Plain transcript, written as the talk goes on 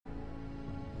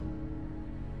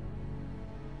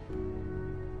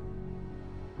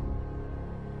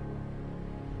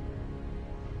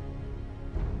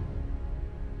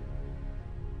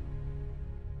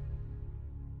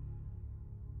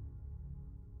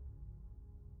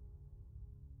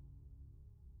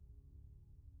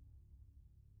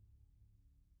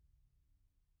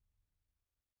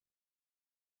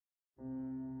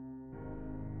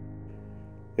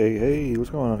Hey, what's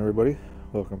going on, everybody?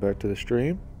 Welcome back to the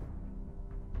stream.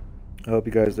 I hope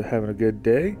you guys are having a good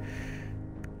day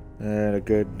and a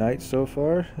good night so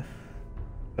far.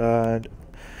 And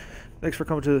thanks for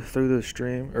coming through the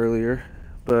stream earlier.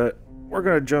 But we're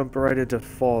gonna jump right into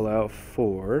Fallout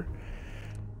 4.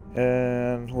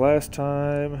 And last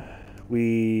time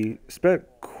we spent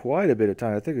quite a bit of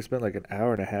time. I think we spent like an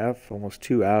hour and a half, almost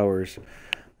 2 hours,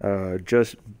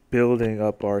 just building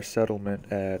up our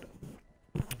settlement at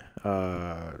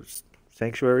uh,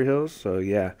 Sanctuary Hills. So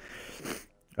yeah,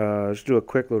 let's do a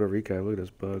quick little recap. Look at this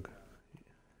bug.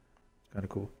 It's kind of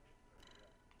cool.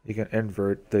 You can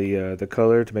invert the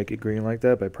color to make it green like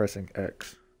that by pressing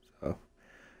X. So a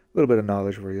little bit of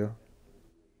knowledge for you.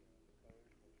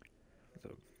 It's a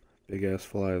big ass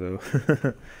fly though.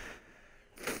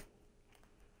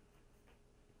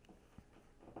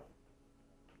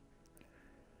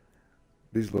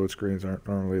 These load screens aren't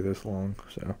normally this long,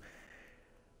 so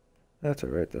that's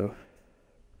alright though.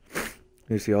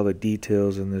 You see all the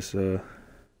details in this. There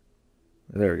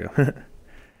we go.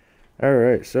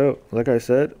 Alright, so like I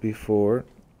said before,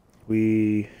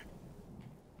 we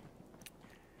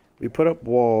put up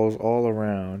walls all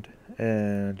around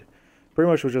and pretty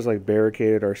much we just like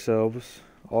barricaded ourselves,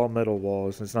 all metal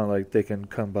walls. It's not like they can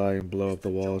come by and blow up the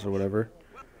walls or whatever.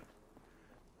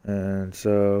 And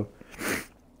so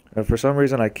for some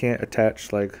reason I can't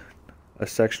attach like a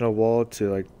sectional wall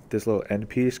to like this little end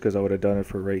piece because I would have done it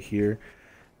for right here.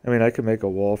 I mean, I could make a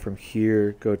wall from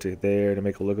here, go to there to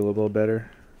make it look a little bit better.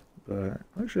 But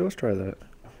actually, let's try that.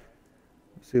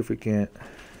 See if we can't.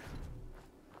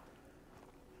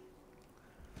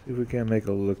 See if we can make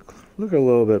it look a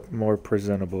little bit more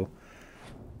presentable.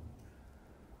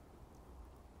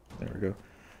 There we go.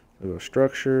 We go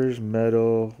structures,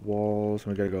 metal, walls,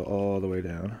 and we gotta go all the way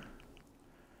down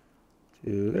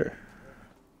to there.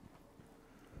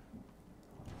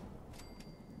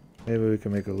 Maybe we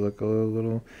can make it look a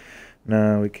little.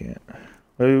 No, we can't.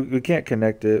 We can't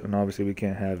connect it, and obviously we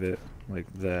can't have it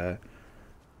like that.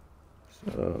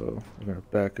 So we're gonna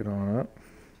back it on up.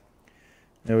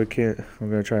 And we can't. We're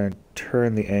gonna try and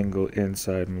turn the angle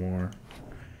inside more.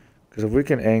 Because if we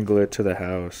can angle it to the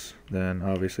house, then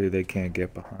obviously they can't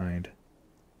get behind.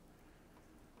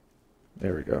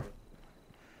 There we go.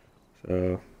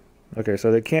 So, okay,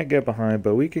 so they can't get behind,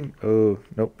 but we can. Oh,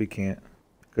 nope, we can't.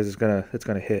 Because it's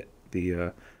gonna hit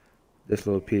the this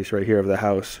little piece right here of the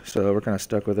house, so we're kind of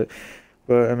stuck with it.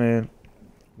 But I mean,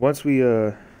 once we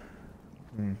yeah,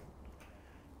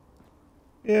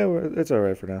 it's all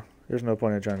right for now. There's no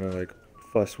point in trying to like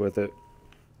fuss with it,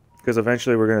 because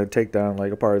eventually we're gonna take down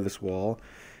like a part of this wall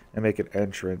and make an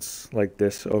entrance like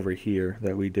this over here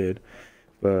that we did.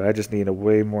 But I just need a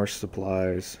way more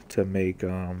supplies to make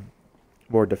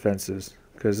more defenses,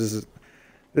 because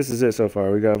this is it so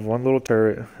far. We got one little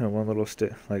turret and one little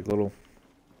little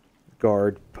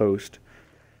guard post,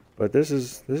 but this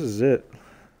is it.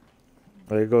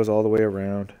 Like, it goes all the way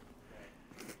around,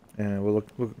 and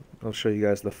I'll show you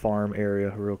guys the farm area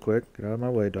real quick. Get out of my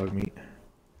way, dog meat.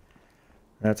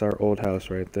 That's our old house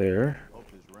right there.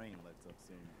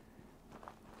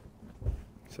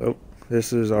 So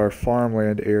this is our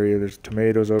farmland area. There's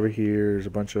tomatoes over here. There's a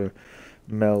bunch of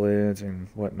melons and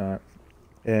whatnot.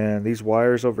 And these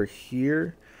wires over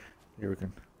here, we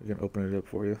can open it up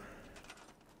for you.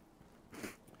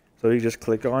 So you just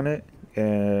click on it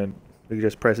and you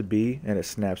just press B and it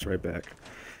snaps right back.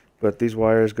 But these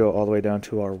wires go all the way down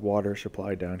to our water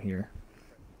supply down here.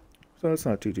 So it's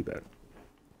not too bad.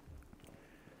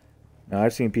 Now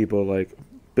I've seen people like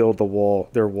build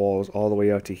their walls all the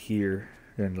way out to here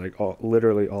and like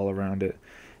literally all around it.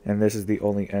 And this is the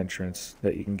only entrance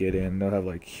that you can get in. They'll have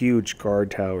like huge guard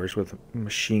towers with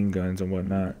machine guns and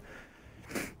whatnot.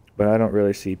 But I don't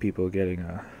really see people getting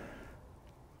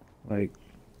like,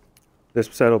 this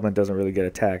settlement doesn't really get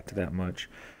attacked that much.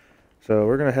 So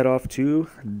we're gonna head off to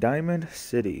Diamond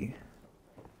City.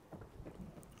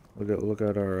 Look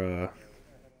at our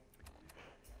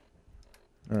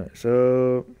alright,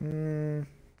 so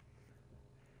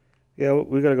yeah,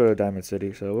 we gotta go to Diamond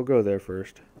City, so we'll go there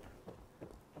first.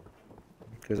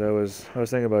 Because I was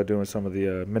thinking about doing some of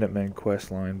the Minutemen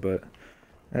quest line, but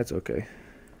that's okay.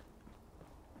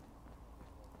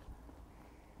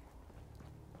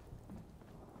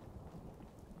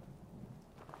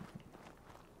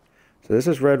 So this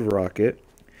is Red Rocket.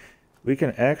 We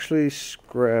can actually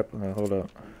scrap. Hold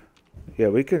up. Yeah,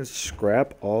 we can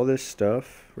scrap all this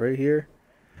stuff right here,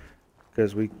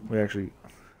 because we actually.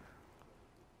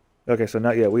 Okay, so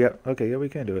not yet. Okay, yeah, we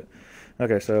can do it.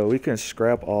 Okay, so we can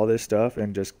scrap all this stuff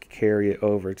and just carry it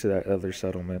over to that other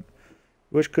settlement,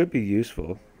 which could be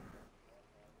useful.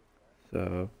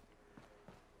 So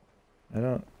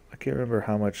I can't remember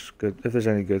how much good, if there's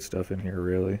any good stuff in here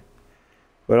really.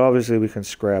 But obviously we can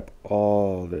scrap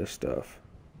all this stuff.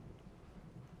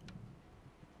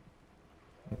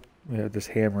 We have this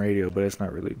ham radio, but it's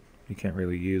not really, you can't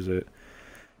really use it.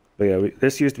 But yeah,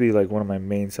 this used to be like one of my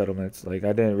main settlements. Like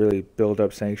I didn't really build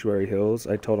up Sanctuary Hills.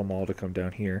 I told them all to come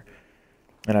down here.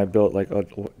 And I built like a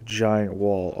giant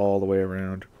wall all the way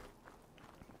around.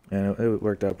 And it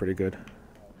worked out pretty good.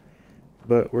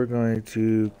 But we're going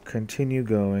to continue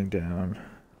going down.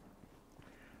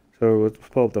 So we'll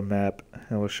pull up the map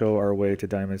and we'll show our way to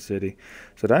Diamond City.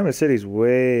 So Diamond City's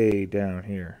way down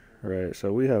here, right?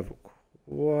 So we have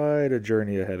quite a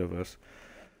journey ahead of us.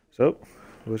 So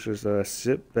let's just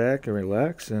sit back and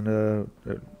relax and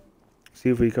see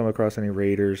if we come across any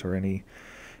raiders or any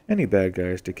bad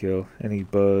guys to kill, any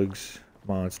bugs,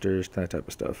 monsters, that type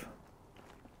of stuff.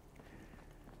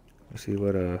 Let's see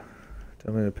what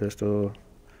tell me the pistol.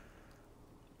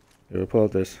 Yeah, we'll pull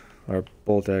out this, our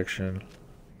bolt action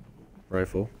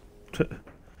rifle.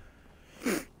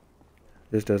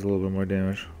 This does a little bit more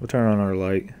damage. We'll turn on our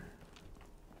light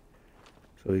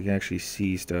so we can actually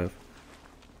see stuff.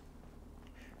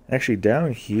 Actually,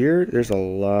 down here, there's a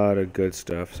lot of good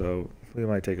stuff, so we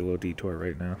might take a little detour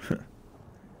right now.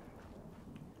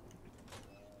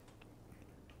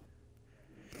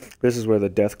 This is where the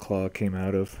Death Claw came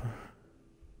out of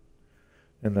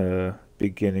in the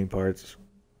beginning parts.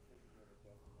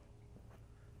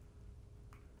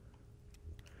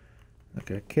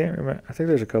 Okay, I can't remember. I think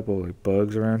there's a couple of like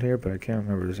bugs around here, but I can't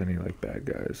remember if there's any like bad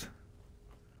guys.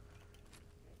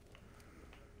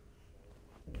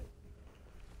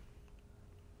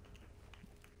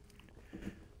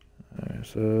 Alright,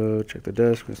 so check the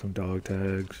desk with some dog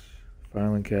tags,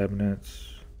 filing cabinets.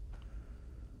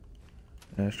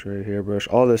 Ashtray, hairbrush,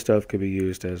 all this stuff could be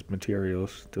used as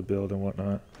materials to build and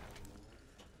whatnot.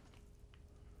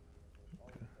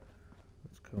 Okay.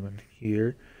 Let's come in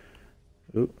here.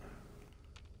 Oop.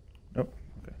 Nope.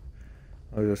 Okay.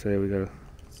 I was gonna say we got a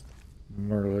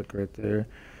Merlick right there.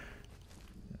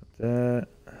 Got that.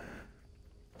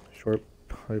 Short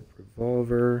pipe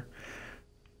revolver.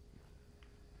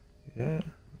 Yeah,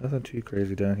 nothing too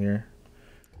crazy down here.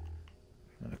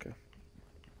 Okay.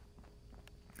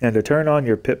 And to turn on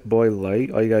your Pip-Boy light,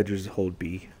 all you gotta do is hold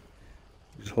B.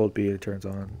 Just hold B and it turns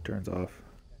on, turns off.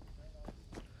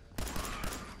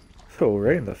 Oh,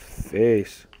 right in the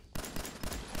face.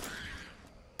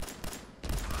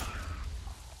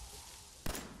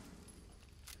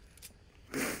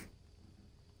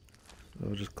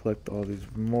 I'll just collect all these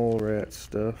mole rat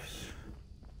stuffs.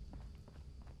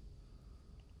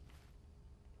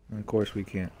 And of course we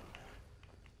can't.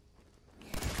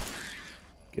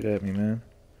 Get at me, man.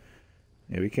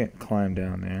 Yeah, we can't climb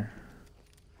down there.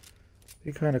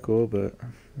 Be kind of cool, but...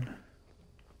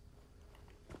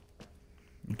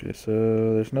 Okay,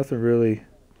 so there's nothing really...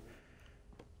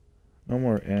 No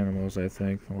more animals, I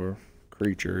think, or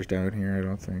creatures down here, I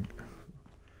don't think.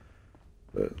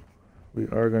 But we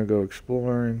are going to go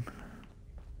exploring.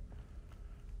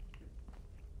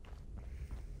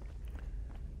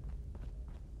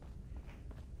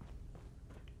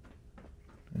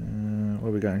 What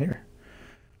do we got in here?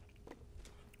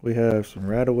 We have some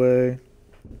Radaway,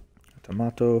 a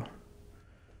tomato,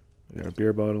 we got a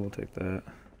beer bottle, we'll take that.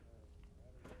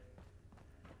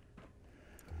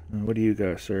 What do you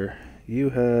got, sir?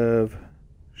 You have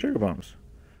sugar bombs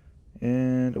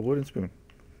and a wooden spoon.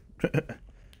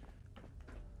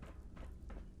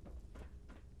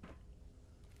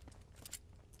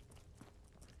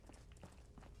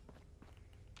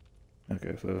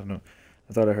 Okay, so no,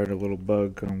 I thought I heard a little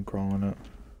bug come crawling up.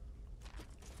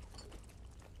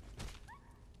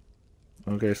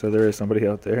 Okay, so there is somebody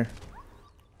out there.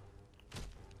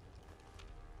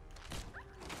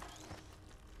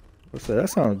 What's that? That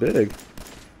sounds big.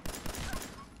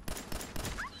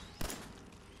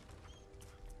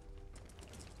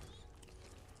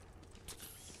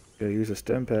 Gotta use a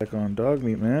stem pack on dog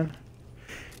meat, man.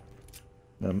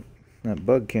 That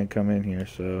bug can't come in here,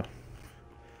 so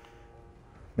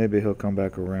maybe he'll come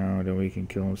back around and we can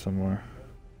kill him some more.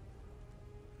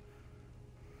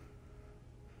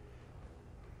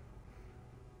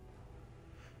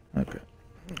 Okay.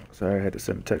 Sorry, I had to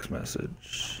send a text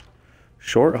message.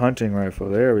 Short hunting rifle.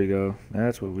 There we go.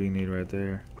 That's what we need right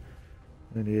there.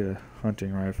 We need a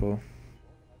hunting rifle.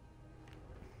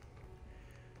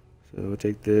 So we'll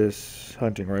take this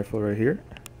hunting rifle right here.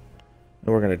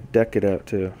 And we're going to deck it out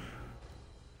too.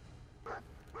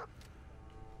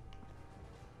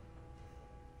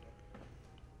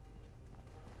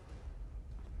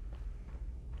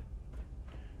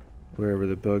 Wherever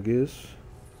the bug is.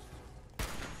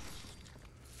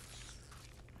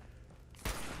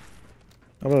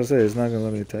 I'm about to say, it's not gonna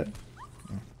let me attack.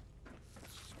 Oh.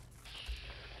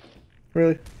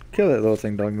 Really? Kill that little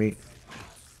thing, dog meat.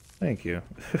 Thank you.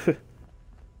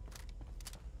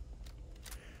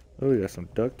 Oh, we got some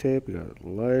duct tape, we got a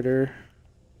lighter.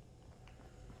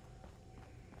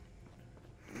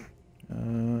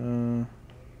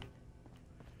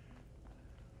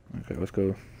 Okay, let's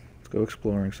go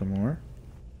exploring some more.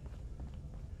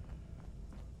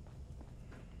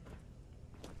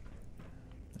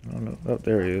 I don't know. Oh,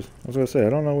 there he is. I was gonna say, I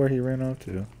don't know where he ran off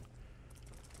to.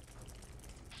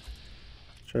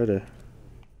 Try to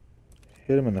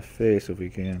hit him in the face if we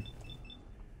can.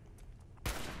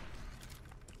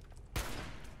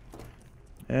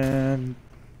 And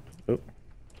oh,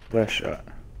 last shot.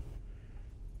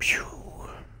 Pew.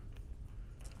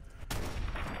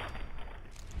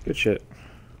 Good shit.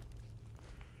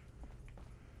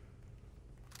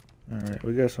 All right,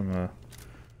 we got some.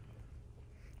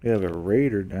 We have a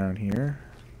raider down here.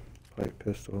 Pipe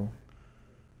pistol.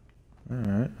 All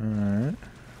right, all right.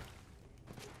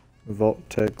 Vault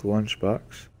Tech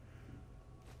lunchbox.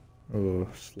 Oh,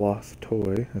 sloth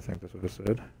toy. I think that's what it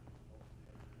said.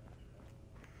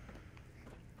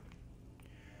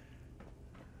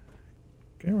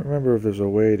 Can't remember if there's a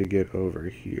way to get over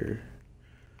here.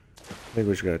 I think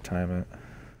we just gotta time it.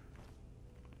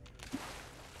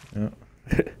 No.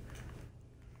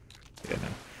 Yeah, no.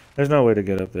 There's no way to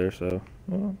get up there, so...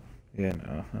 Well, yeah,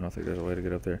 no. I don't think there's a way to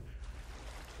get up there.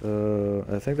 So,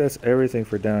 I think that's everything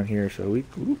for down here, so we...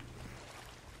 Ooh,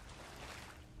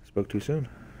 spoke too soon.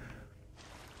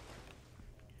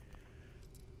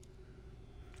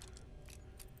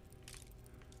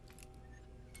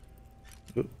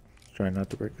 Ooh, trying not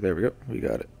to break... There we go. We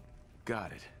got it.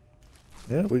 Got it.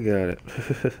 Yeah, we got it.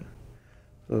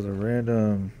 There's a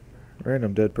random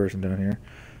dead person down here.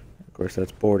 Of course,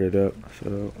 that's boarded up,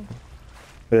 so...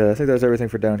 Yeah, I think that's everything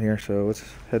for down here, so let's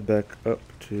head back up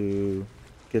to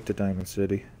get to Diamond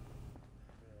City.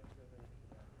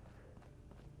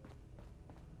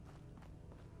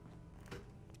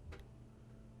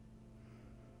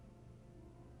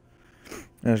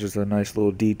 That's just a nice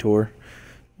little detour.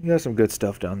 You got some good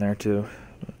stuff down there, too.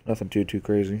 Nothing too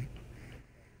crazy.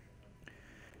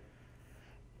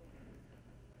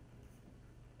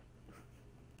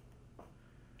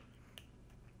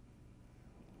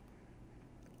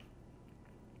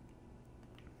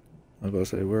 I was about to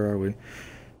say, where are we?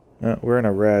 We're in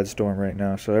a rad storm right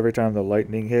now, so every time the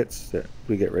lightning hits,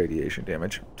 we get radiation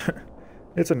damage.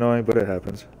 It's annoying, but it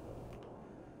happens.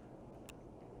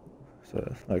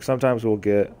 So, like, sometimes we'll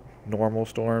get normal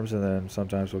storms, and then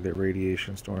sometimes we'll get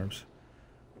radiation storms.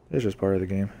 It's just part of the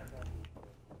game.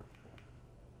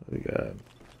 We got...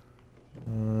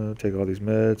 take all these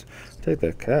meds. Take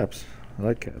the caps. I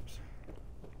like caps.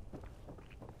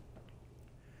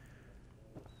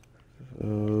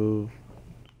 So...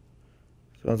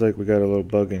 Sounds like we got a little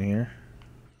bug in here.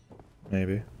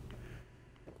 Maybe.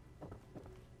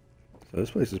 So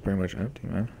this place is pretty much empty,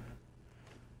 man.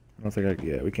 I don't think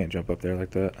yeah, we can't jump up there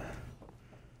like that.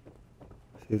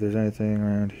 See if there's anything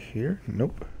around here.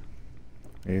 Nope.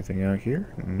 Anything out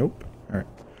here? Nope. Alright.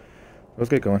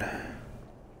 Let's get going. Yeah,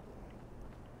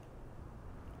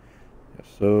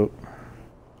 so...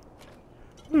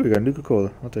 Ooh, we got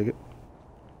Nuka-Cola. I'll take it.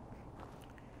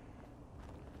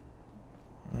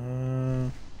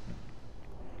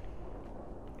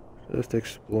 Just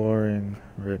exploring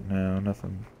right now.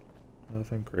 Nothing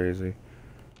crazy.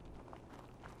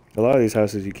 A lot of these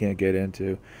houses you can't get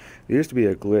into. There used to be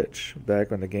a glitch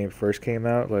back when the game first came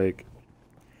out. Like,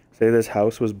 say this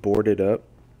house was boarded up.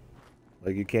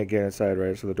 Like, you can't get inside,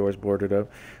 right? So the door's boarded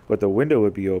up. But the window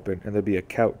would be open, and there'd be a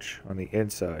couch on the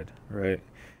inside, right?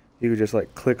 You could just,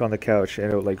 like, click on the couch,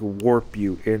 and it would, like, warp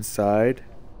you inside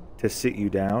to sit you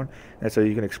down. And so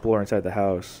you can explore inside the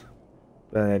house.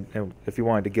 And if you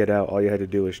wanted to get out, all you had to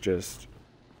do was just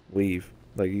leave.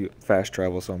 Like, you fast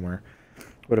travel somewhere.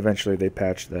 But eventually they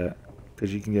patched that,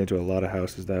 because you can get into a lot of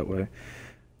houses that way.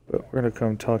 But we're going to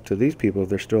come talk to these people if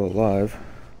they're still alive.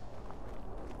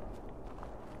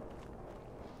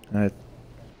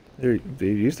 There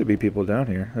used to be people down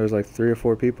here. There was like 3 or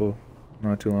 4 people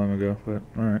not too long ago, but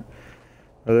alright.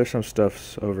 Oh, there's some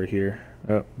stuffs over here.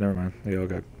 Oh, never mind. They all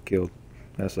got killed.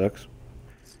 That sucks.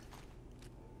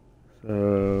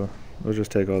 So, we'll just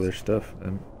take all their stuff,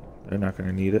 and they're not going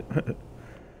to need it.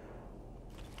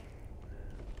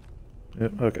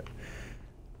 Yep, okay.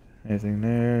 Anything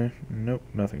there? Nope,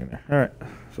 nothing in there. Alright,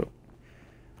 so.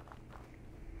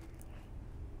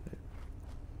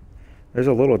 There's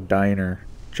a little diner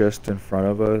just in front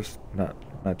of us, not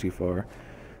too far.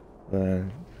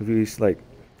 Then, if you, like,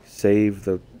 save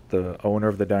the owner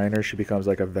of the diner, she becomes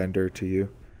like a vendor to you.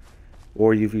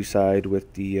 or if you side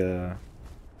with the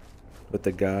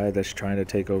guy that's trying to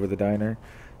take over the diner,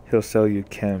 he'll sell you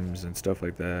chems and stuff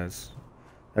like that.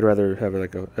 I'd rather have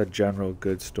like a general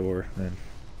goods store than.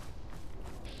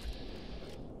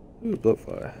 Ooh,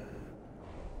 blowfly.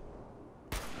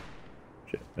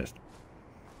 Shit, missed.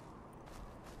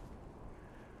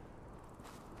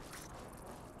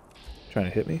 Trying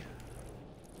to hit me?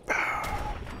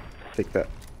 Take that.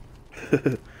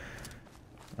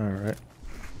 Alright.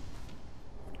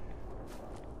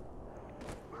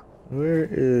 Where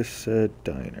is said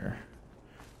diner?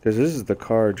 Because this is the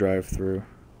car drive-through.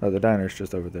 Oh, the diner's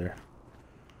just over there.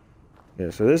 Yeah,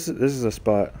 so this is a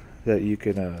spot that you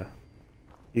can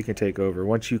take over.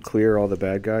 Once you clear all the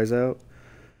bad guys out,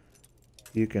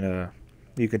 you can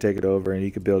take it over and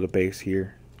you can build a base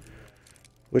here.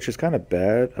 Which is kind of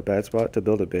a bad spot to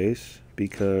build a base,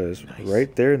 because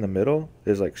right there in the middle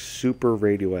is like super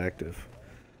radioactive.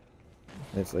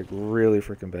 It's like really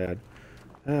freaking bad.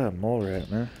 Ah, mole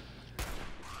rat, man.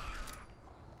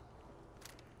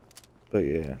 But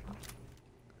yeah,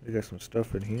 we got some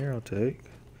stuff in here. I'll take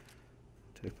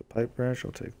the pipe wrench.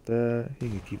 I'll take that. You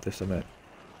can keep the cement.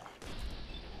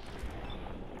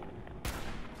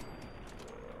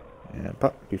 And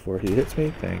pop before he hits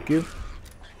me. Thank you.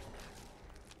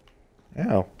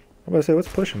 Ow. I'm about to say, what's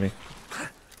pushing me?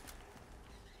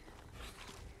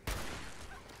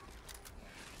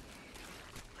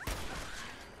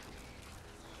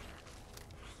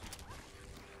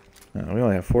 Oh, we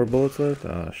only have 4 bullets left?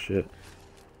 Oh, shit.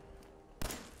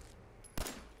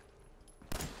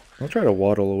 I'll try to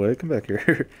waddle away. Come back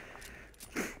here.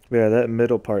 Yeah, that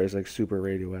middle part is like super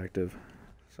radioactive.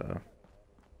 So.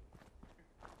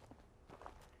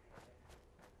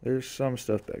 There's some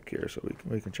stuff back here, so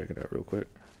we can check it out real quick.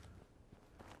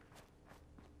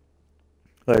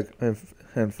 Like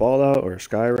in Fallout or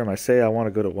Skyrim, I say I want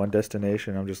to go to one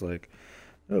destination. I'm just like,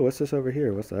 oh, what's this over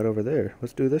here? What's that over there?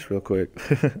 Let's do this real quick.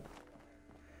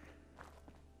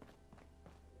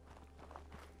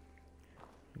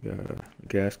 We got a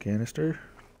gas canister.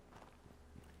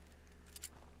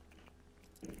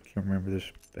 Can't remember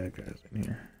this bad guy's in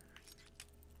here.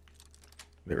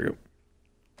 There we go.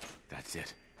 That's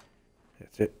it.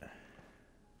 That's it.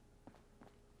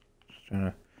 Just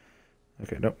trying to.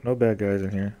 Okay, no bad guys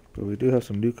in here, but we do have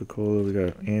some Nuka-Cola. We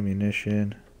got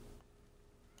ammunition.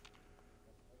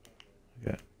 We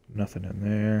got nothing in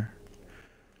there.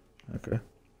 Okay.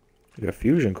 We got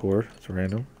fusion core. That's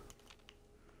random.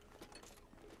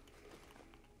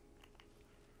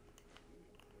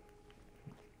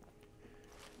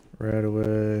 Right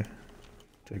away.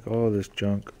 Take all this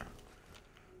junk.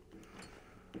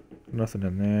 Nothing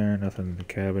in there. Nothing in the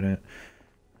cabinet.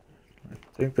 I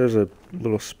think there's a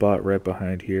little spot right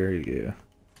behind here. Yeah.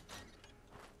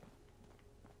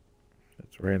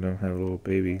 That's random. Have a little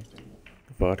baby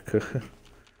vodka. Alright.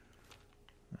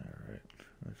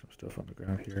 There's some stuff on the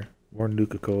ground here. More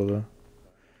Nuka-Cola.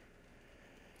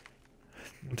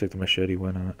 I'll take the machete.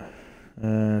 Why not?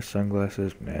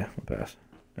 Sunglasses. Nah, I'll pass.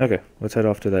 Okay, let's head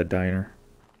off to that diner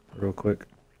real quick.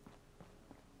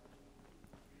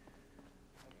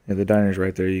 Yeah, the diner's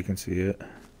right there. You can see it.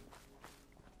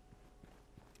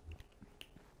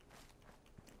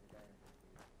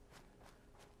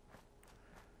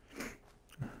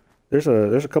 There's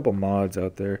a couple mods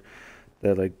out there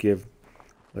that like give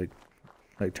like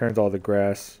turns all the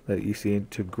grass that you see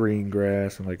into green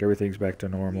grass, and like everything's back to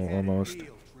normal almost.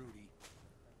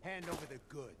 Hand over the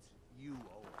goods. You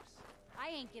owe us. I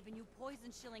ain't giving you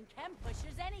poison shilling chem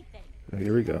pushers anything. So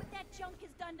here we go. What that junk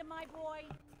has done to my boy?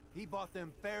 He bought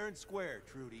them fair and square,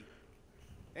 Trudy.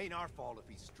 Ain't our fault if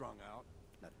he's strung out.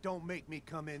 Now don't make me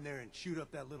come in there and shoot up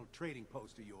that little trading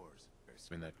post of yours.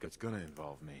 And that's gonna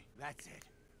involve me. That's it.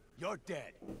 You're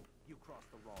dead. You crossed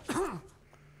the wrong.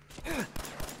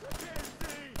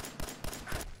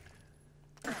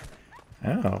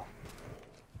 Ow.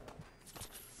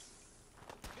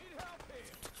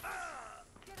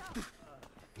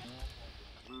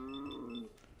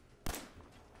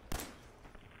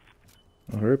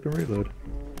 I'll hurry up and reload.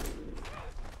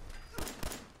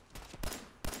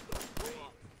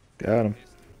 Got him.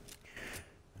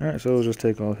 Alright, so we'll just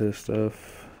take all his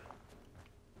stuff.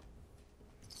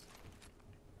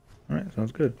 Alright,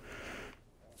 sounds good.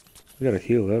 We gotta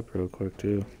heal up real quick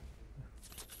too.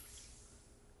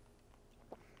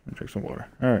 And drink some water.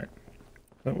 Alright.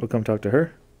 Well, we'll come talk to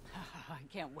her. I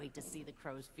can't wait to see the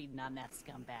crows feeding on that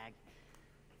scumbag.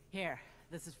 Here,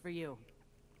 this is for you.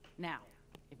 Now,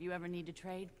 if you ever need to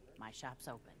trade, my shop's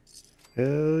open.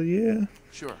 Hell yeah.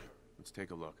 Sure. Let's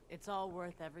take a look. It's all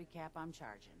worth every cap I'm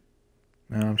charging.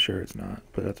 No, I'm sure it's not,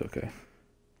 but that's okay.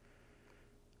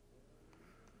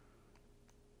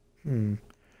 You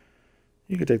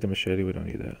can take the machete. We don't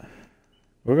need that.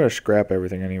 We're gonna scrap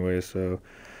everything anyway, so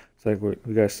it's like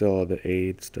we gotta sell all the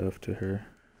aid stuff to her.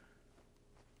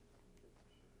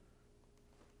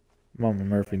 Mama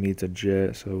Murphy needs a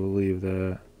jet, so we'll leave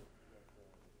that.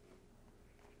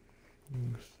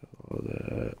 Sell all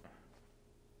that.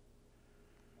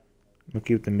 We'll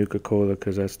keep the Nuka-Cola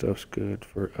because that stuff's good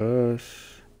for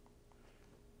us.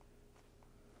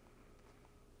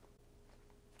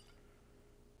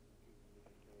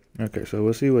 Okay, so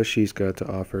we'll see what she's got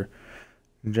to offer.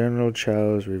 General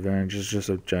Chow's Revenge is just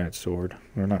a giant sword.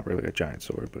 Or not really a giant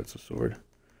sword, but it's a sword.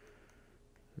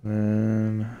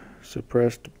 Then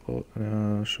suppressed bolt.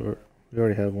 Short. We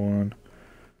already have one.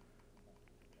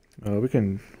 We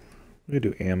can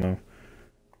do ammo.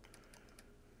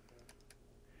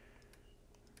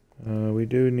 We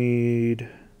do need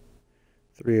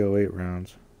 308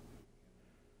 rounds.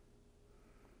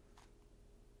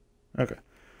 Okay,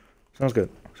 sounds good.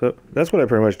 So that's what I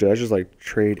pretty much do. I just like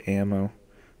trade ammo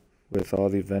with all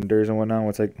the vendors and whatnot.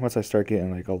 Once I start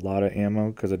getting like a lot of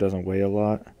ammo, because it doesn't weigh a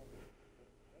lot.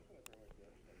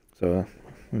 So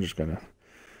I'm just gonna. All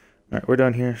right, we're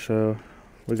done here. So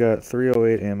we got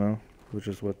 308 ammo, which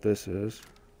is what this is.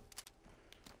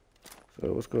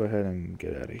 So let's go ahead and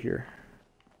get out of here.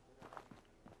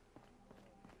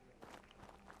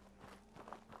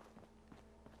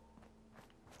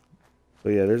 So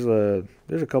yeah, there's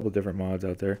a couple different mods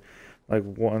out there. Like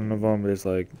one of them is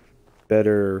like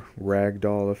better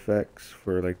ragdoll effects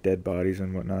for like dead bodies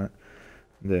and whatnot.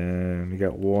 Then you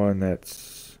got one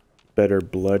that's better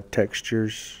blood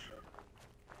textures.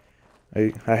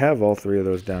 I have all three of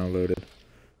those downloaded,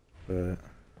 but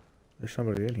there's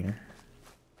somebody in here.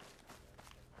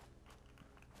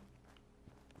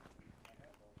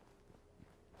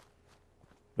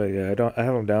 But yeah, I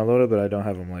have them downloaded, but I don't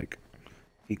have them like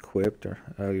equipped, or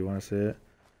how you want to say it.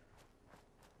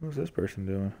 What's this person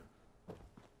doing?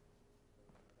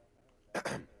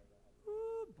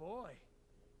 Ooh, boy.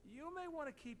 You may want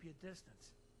to keep your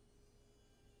distance.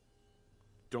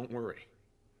 Don't worry.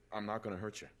 I'm not gonna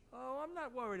hurt you. Oh, I'm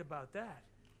not worried about that.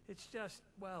 It's just,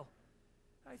 well,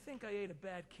 I think I ate a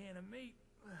bad can of meat.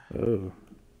 Oh.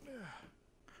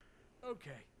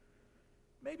 Okay.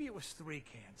 Maybe it was 3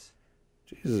 cans.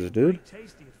 Jesus, dude. Pretty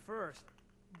tasty at first,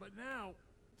 but now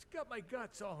it's got my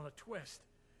guts all in a twist.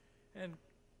 And,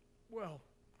 well,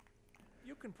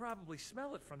 you can probably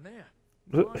smell it from there.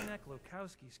 Longneck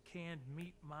Lukowski's canned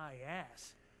meat my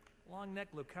ass. Longneck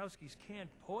Lukowski's canned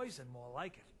poison, more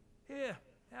like it. Here,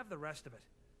 have the rest of it.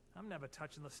 I'm never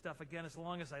touching the stuff again as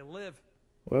long as I live.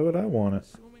 Why would I want it?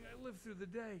 Assuming I live through the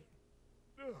day.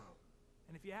 Ugh.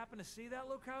 And if you happen to see that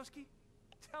Lukowski,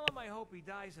 tell him I hope he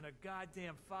dies in a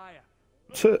goddamn fire.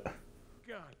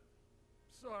 God.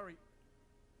 Sorry.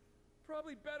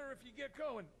 Probably better if you get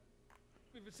going.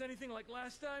 If it's anything like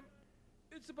last time,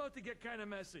 it's about to get kind of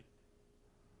messy.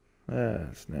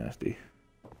 That's nasty.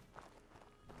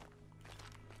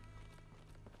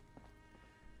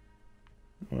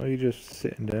 Why are you just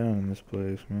sitting down in this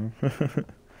place, man?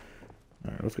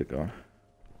 Alright, let's get going.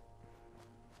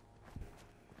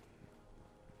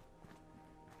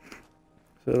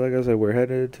 So like I said, we're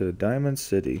headed to Diamond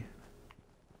City.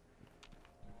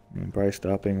 And probably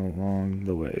stopping along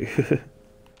the way.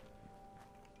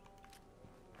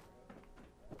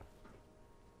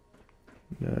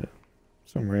 Got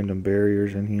some random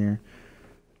barriers in here.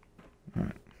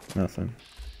 Alright, nothing.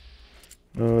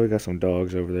 Oh, we got some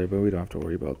dogs over there, but we don't have to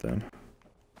worry about them.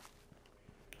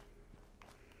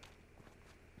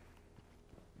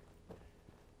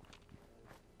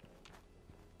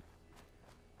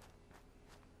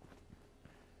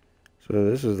 So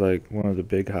this is like one of the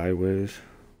big highways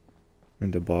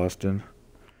into Boston.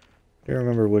 Can't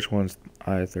remember which one's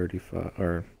I-35,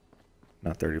 or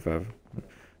not 35,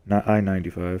 not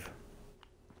I-95.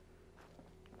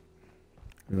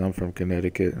 I'm from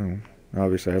Connecticut, and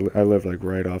obviously I live like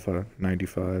right off of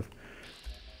 95.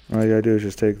 All you gotta do is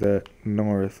just take that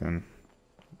north, and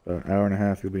about an hour and a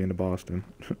half you'll be into Boston.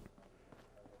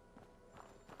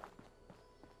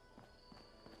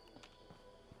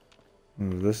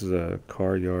 This is a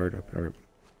car yard, or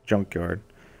junkyard,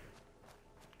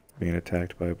 being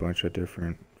attacked by a bunch of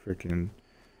different freaking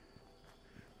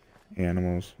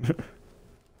animals.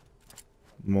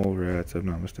 Mole rats, if I'm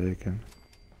not mistaken.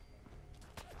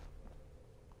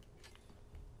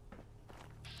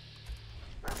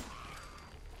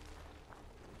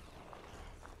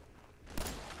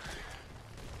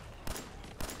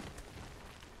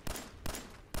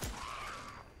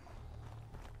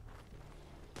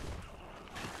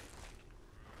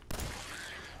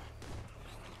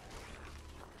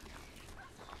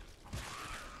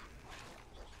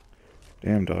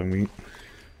 Damn dog meat.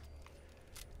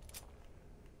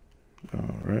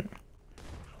 Alright.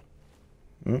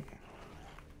 Oh.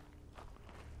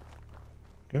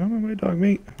 Get on my way, dog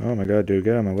meat. Oh my god, dude,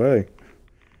 get out of my way.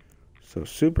 So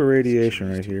super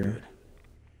radiation right here. Good.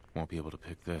 Won't be able to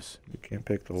pick this. You can't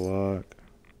pick the lock.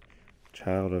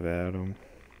 Child of Adam.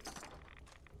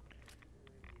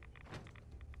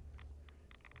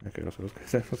 Okay, so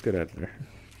let's get out of there.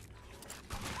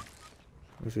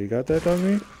 Let's see, you got that, dog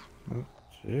meat? Oh,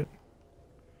 shit.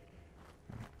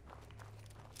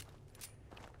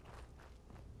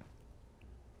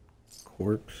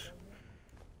 Corpse.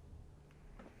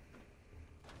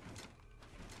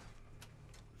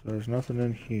 So there's nothing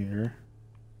in here.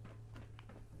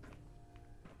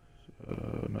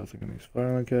 So nothing in these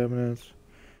filing cabinets.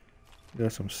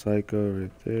 Got some psycho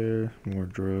right there. More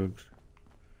drugs.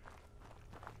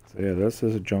 So yeah, this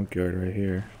is a junkyard right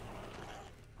here.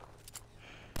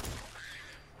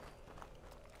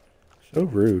 So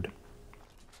rude.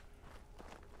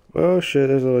 Oh shit,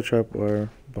 there's a little trapwire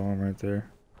bomb right there.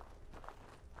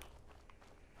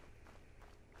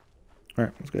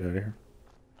 Alright, let's get out of here.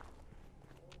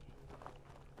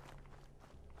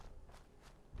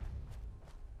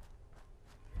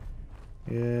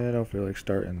 Yeah, I don't feel like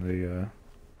starting the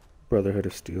Brotherhood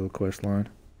of Steel quest line.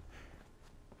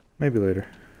 Maybe later.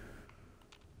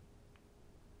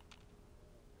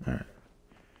 Alright.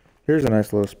 Here's a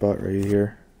nice little spot right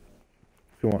here.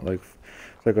 If you want, like,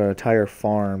 it's like an entire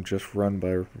farm just run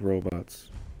by robots.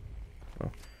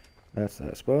 So, that's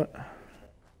that spot.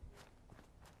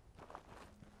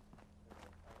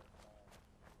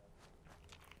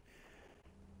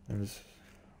 There's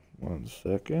 1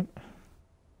 second.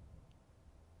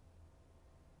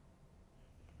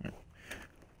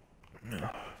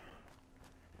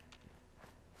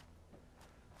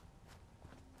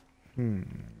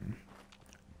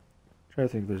 Try to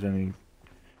think if there's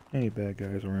any bad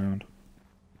guys around.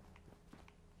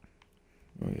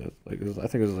 Oh yeah, like I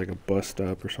think this is like a bus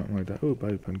stop or something like that. Oh,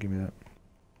 body pen, give me that.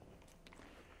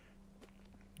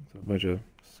 It's a bunch of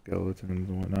skeletons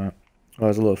and whatnot. Oh,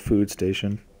 there's a little food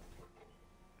station.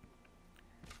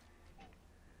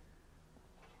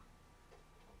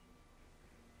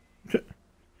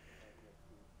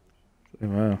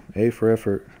 Wow, A for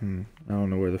effort. I don't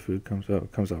know where the food comes out.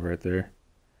 It comes out right there.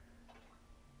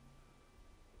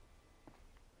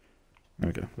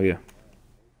 Okay, but yeah.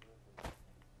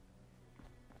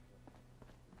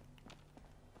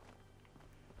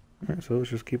 Alright, so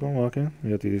let's just keep on walking. We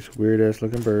got these weird ass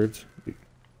looking birds.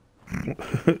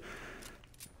 It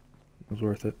was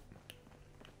worth it.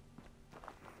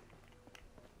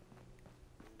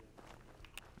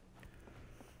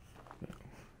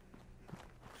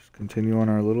 Just continue on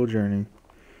our little journey.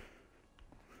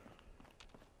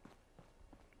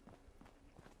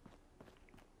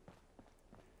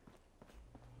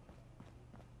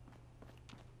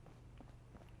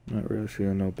 Not really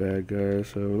seeing no bad guys,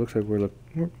 so it looks like we're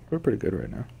pretty good right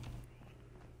now.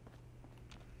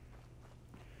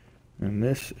 And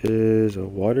this is a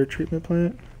water treatment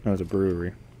plant? No, it's a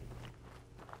brewery.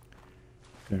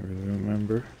 Can't really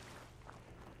remember.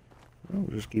 Well,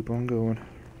 we'll just keep on going.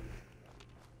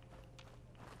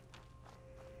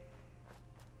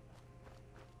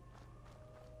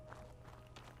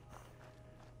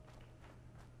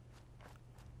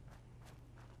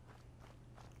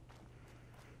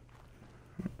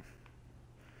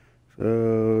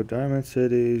 So, Diamond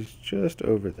City's just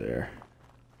over there.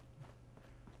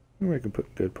 We're making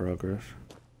good progress.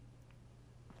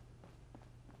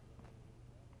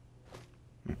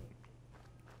 So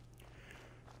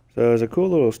there's a cool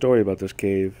little story about this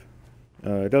cave.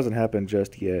 It doesn't happen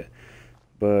just yet,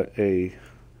 but a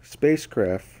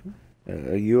spacecraft, a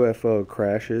UFO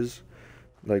crashes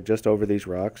like just over these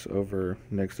rocks, over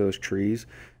next to those trees,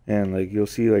 and like you'll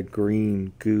see like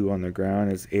green goo on the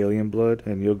ground. It's alien blood,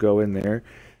 and you'll go in there,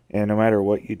 and no matter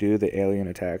what you do, the alien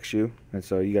attacks you, and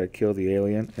so you gotta kill the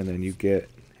alien, and then you get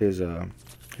his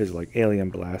like alien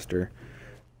blaster,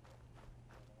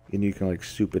 and you can like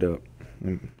soup it up,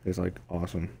 and it's like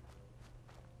awesome.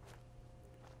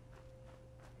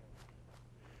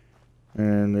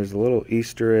 And there's a little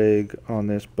Easter egg on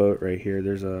this boat right here.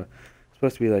 There's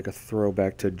supposed to be like a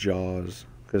throwback to Jaws,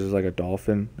 because it's like a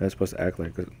dolphin that's supposed to act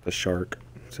like a shark.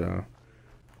 So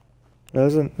that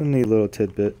was a neat little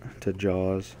tidbit to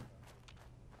Jaws.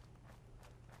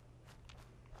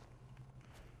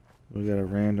 We got a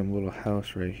random little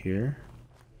house right here.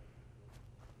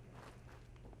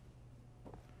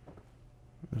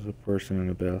 There's a person in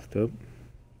a bathtub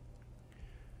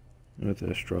with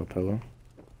a straw pillow.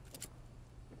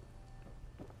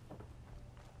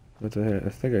 What the heck? I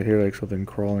think I hear like something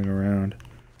crawling around.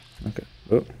 Okay.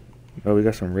 Oh. Oh, we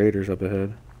got some raiders up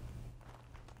ahead.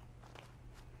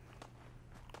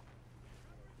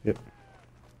 Yep.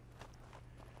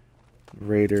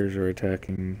 Raiders are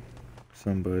attacking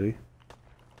somebody.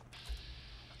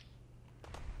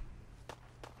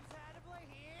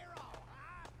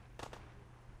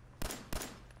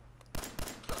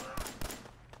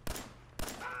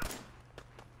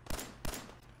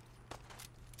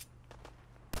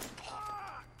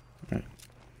 Right.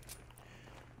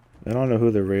 I don't know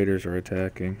who the raiders are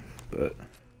attacking, but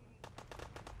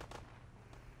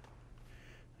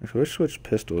actually, let's switch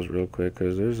pistols real quick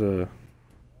because there's a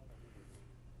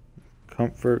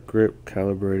comfort grip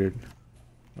calibrated.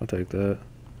 I'll take that.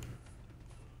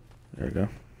 There we go.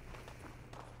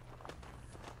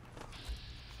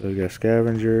 So we got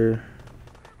scavenger.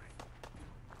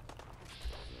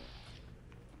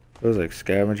 It was like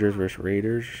scavengers versus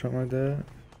raiders or something like that.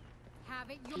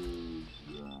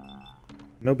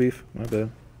 No beef, my bad.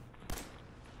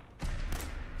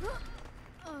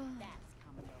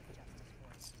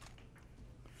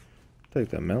 Take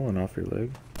that melon off your leg,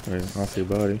 or off your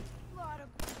body.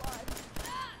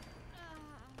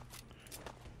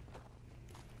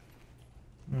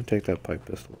 I'm gonna take that pipe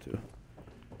pistol too.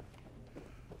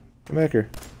 Come back here.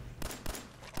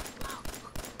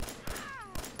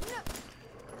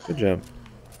 Good job.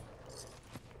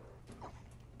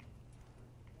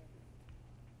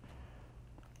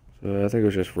 So I think it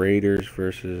was just raiders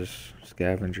versus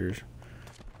scavengers.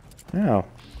 Ow.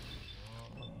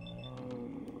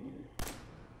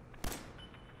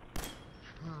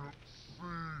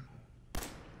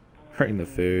 Right in the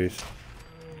face.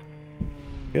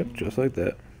 Yep, just like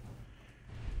that.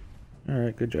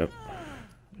 Alright, good job.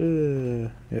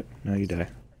 Yep, now you die.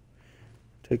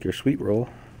 Take your sweet roll.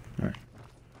 Alright.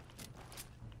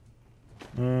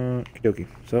 Okie.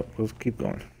 So, let's keep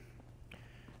going.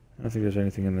 I don't think there's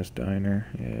anything in this diner.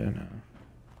 Yeah, no.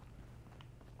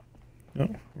 Oh,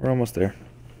 we're almost there.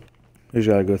 We just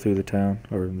gotta go through the town,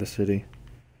 or the city.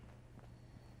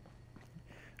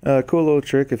 Cool little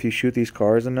trick, if you shoot these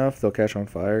cars enough, they'll catch on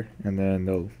fire, and then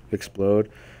they'll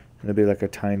explode. And it'll be like a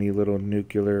tiny little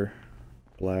nuclear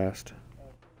blast.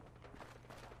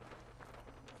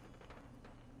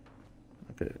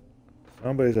 Okay,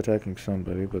 somebody's attacking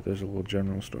somebody, but there's a little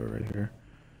general store right here.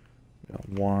 We got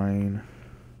wine.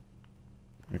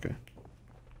 Okay.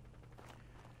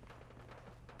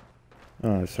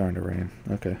 Oh, it's starting to rain.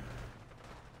 Okay.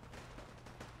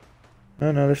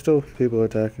 Oh no, there's still people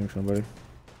attacking somebody.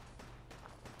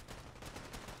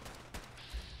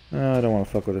 Oh, I don't want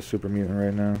to fuck with a super mutant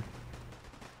right now.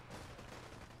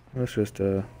 Let's just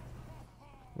go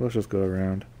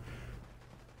around.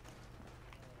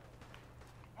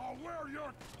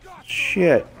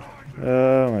 Shit.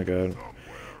 Oh my god.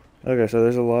 Okay, so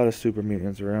there's a lot of super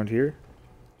mutants around here.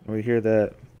 When we hear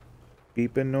that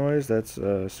beeping noise, that's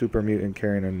a super mutant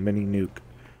carrying a mini nuke.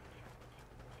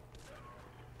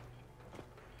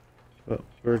 Oh,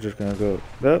 we're just gonna go.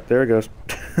 Oh, there it goes.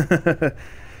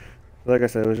 Like I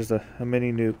said, it was just a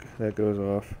mini nuke that goes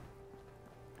off.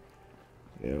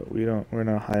 Yeah, we're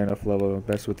not high enough level to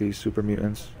mess with these super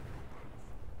mutants.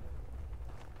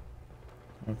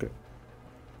 Okay.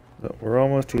 So we're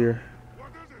almost here.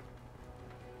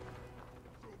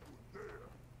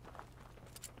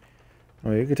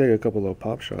 Oh, you could take a couple of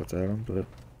pop shots at him, but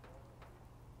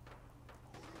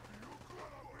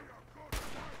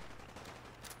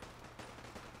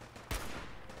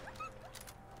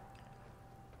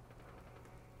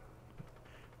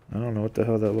I don't know what the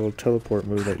hell that little teleport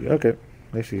move that you... Okay,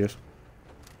 I see us.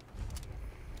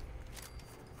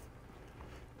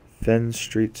 Fenn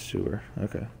Street Sewer.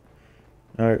 Okay.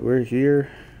 Alright, we're here.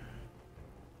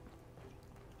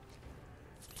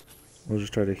 We'll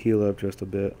just try to heal up just a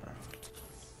bit.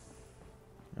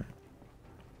 Right.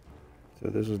 So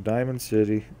this is Diamond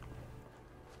City.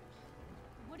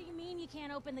 What do you mean you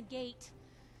can't open the gate?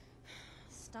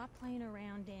 Stop playing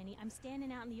around, Danny. I'm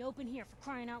standing out in the open here, for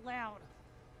crying out loud.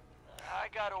 I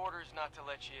got orders not to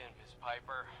let you in, Miss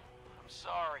Piper. I'm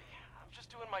sorry. I'm just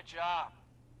doing my job.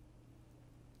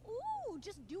 Ooh,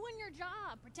 just doing your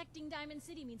job. Protecting Diamond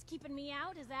City means keeping me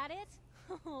out, is that it?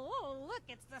 Oh, look,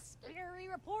 it's the scary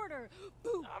reporter.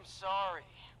 Boo! I'm sorry,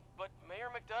 but Mayor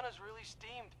McDonough's really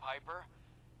steamed, Piper.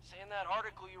 Saying that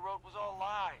article you wrote was all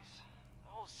lies. The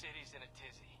whole city's in a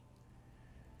tizzy.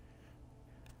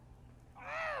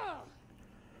 Ugh.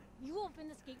 You open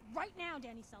this gate right now,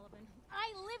 Danny Sullivan.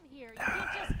 I live here. You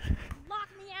can't just lock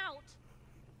me out.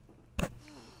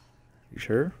 You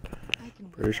sure? I can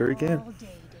Pretty sure you can. all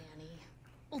day, Danny.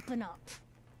 Open up.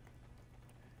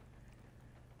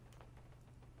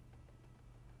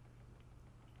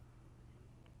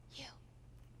 You.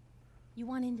 You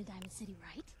want into Diamond City,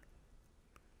 right?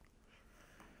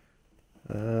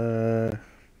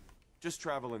 Just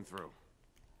traveling through.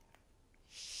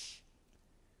 Shh.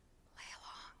 Play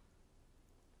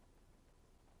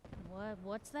along.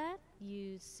 What's that?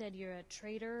 You said you're a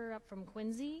trader up from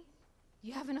Quincy?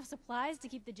 You have enough supplies to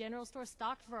keep the general store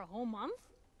stocked for a whole month?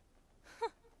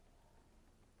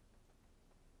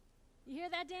 You hear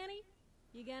that, Danny?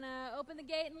 You gonna open the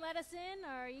gate and let us in,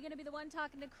 or are you gonna be the one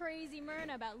talking to crazy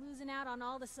Myrna about losing out on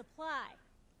all the supply?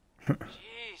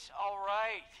 Jeez, all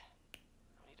right.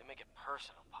 I need to make it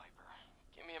personal, Piper.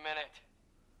 Give me a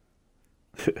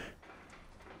minute.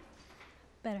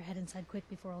 Better head inside quick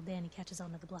before old Danny catches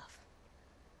on to the bluff.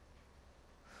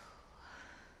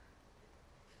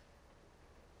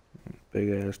 Big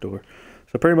ass door.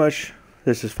 So pretty much,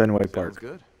 this is Fenway Sounds Park.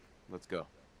 good. Let's go.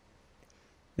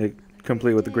 It,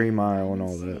 complete with the Green Mile and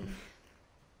all that.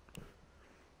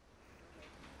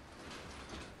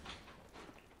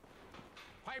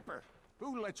 Piper,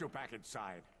 who let you back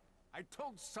inside? I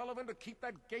told Sullivan to keep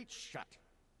that gate shut.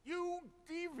 You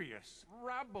devious,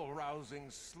 rabble-rousing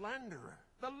slanderer.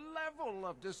 The level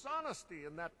of dishonesty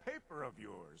in that paper of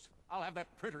yours. I'll have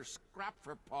that printer scrapped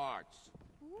for parts.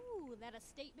 Ooh, that a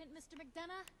statement, Mr.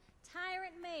 McDonough?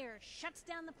 Tyrant mayor shuts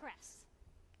down the press.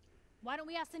 Why don't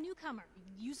we ask the newcomer?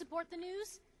 You support the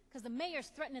news? Because the mayor's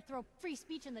threatening to throw free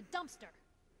speech in the dumpster.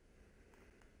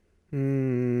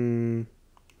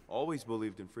 Always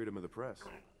believed in freedom of the press.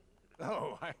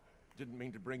 Oh, I didn't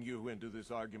mean to bring you into this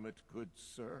argument, good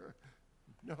sir.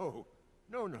 No.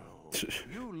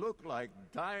 You look like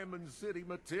Diamond City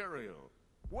material.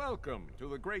 Welcome to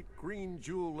the great green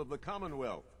jewel of the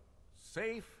Commonwealth.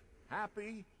 Safe,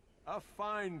 happy, a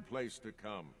fine place to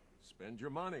come. Spend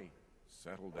your money.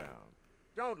 Settle down.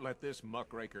 Don't let this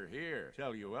muckraker here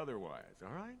tell you otherwise,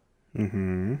 all right?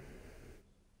 Mm-hmm.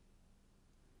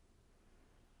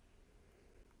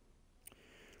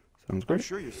 Sounds I'm great.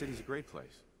 sure your city's a great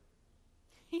place.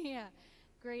 Yeah,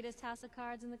 greatest house of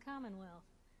cards in the Commonwealth.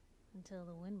 Until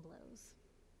the wind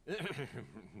blows.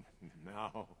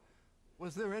 Now,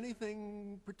 was there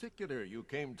anything particular you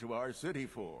came to our city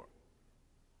for?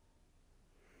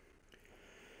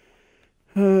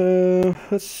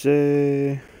 Let's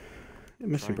say a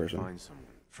missing Trying to person. find someone.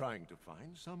 Trying to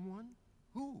find someone?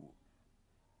 Who?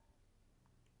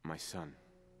 My son,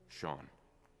 Sean.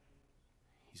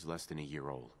 He's less than a year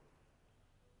old.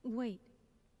 Wait,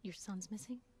 your son's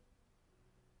missing?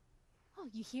 Oh,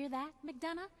 you hear that,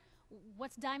 McDonough?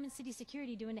 What's Diamond City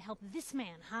Security doing to help this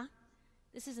man, huh?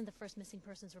 This isn't the first missing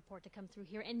persons report to come through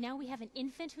here, and now we have an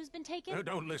infant who's been taken?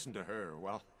 Don't listen to her.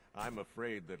 Well, I'm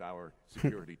afraid that our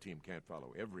security team can't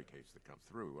follow every case that comes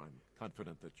through. I'm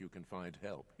confident that you can find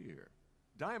help here.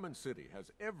 Diamond City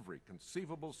has every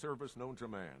conceivable service known to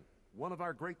man. One of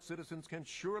our great citizens can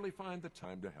surely find the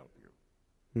time to help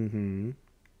you. Mm-hmm.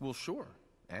 Well, sure.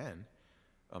 And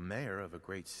a mayor of a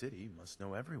great city must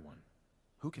know everyone.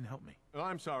 Who can help me? Oh,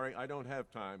 I'm sorry, I don't have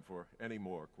time for any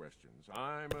more questions.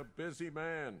 I'm a busy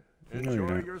man. No, you're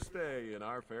Enjoy not. your stay in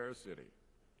our fair city.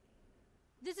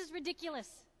 This is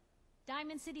ridiculous.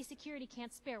 Diamond City Security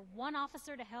can't spare one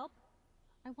officer to help?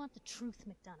 I want the truth,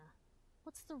 McDonough.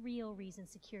 What's the real reason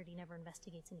security never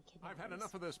investigates any kidnappings? I've had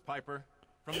enough of this, Piper.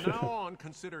 From now on,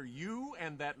 consider you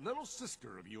and that little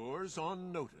sister of yours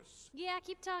on notice. Yeah,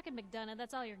 keep talking, McDonough.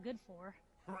 That's all you're good for.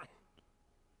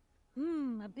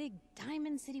 A big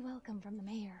Diamond City welcome from the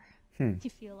mayor. You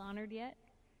feel honored yet?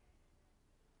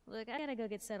 Look, I gotta go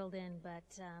get settled in, but,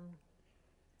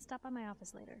 stop by my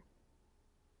office later.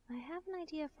 I have an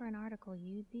idea for an article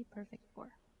you'd be perfect for.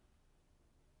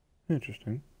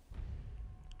 Interesting.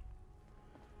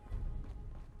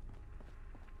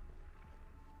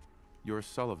 You're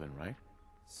Sullivan, right?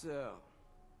 So,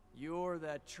 you're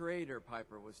that trader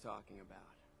Piper was talking about.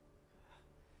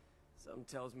 Something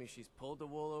tells me she's pulled the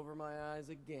wool over my eyes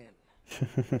again.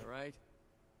 Right?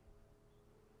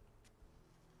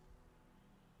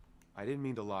 I didn't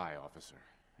mean to lie, officer.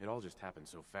 It all just happened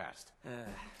so fast.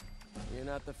 You're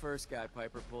not the first guy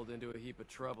Piper pulled into a heap of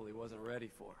trouble he wasn't ready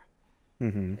for.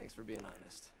 Mm-hmm. Thanks for being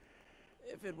honest.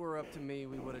 If it were up to me,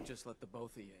 we would have just let the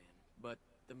both of you in. But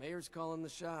the mayor's calling the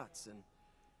shots, and,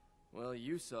 well,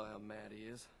 you saw how mad he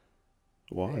is.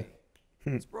 Why?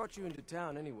 Hey, what's brought you into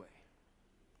town anyway?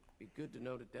 Be good to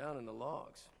note it down in the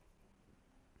logs.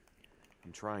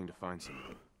 I'm trying to find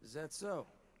someone. Is that so?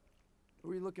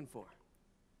 Who are you looking for?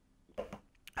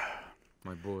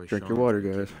 My boy, Drink your Sean. water,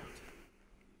 guys.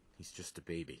 He's just a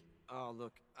baby. Oh,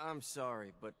 look, I'm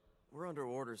sorry, but we're under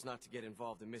orders not to get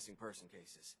involved in missing person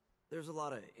cases. There's a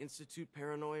lot of Institute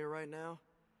paranoia right now.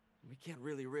 We can't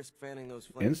really risk fanning those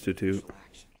flames. Institute? With official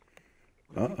action.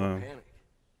 What if people panic?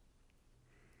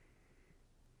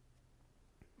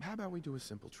 How about we do a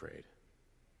simple trade?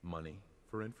 Money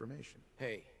for information.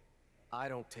 Hey, I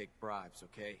don't take bribes,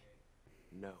 okay?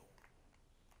 No.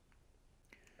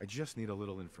 I just need a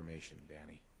little information,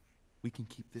 Danny. We can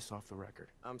keep this off the record.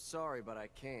 I'm sorry, but I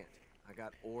can't. I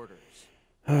got orders.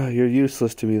 You're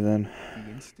useless to me then.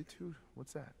 The Institute?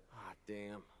 What's that? Ah,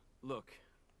 damn. Look,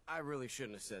 I really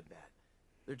shouldn't have said that.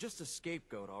 They're just a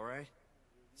scapegoat, alright?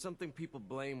 Something people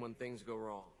blame when things go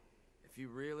wrong. If you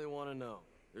really want to know,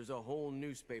 there's a whole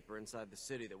newspaper inside the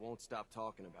city that won't stop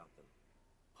talking about them.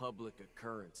 Public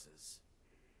occurrences.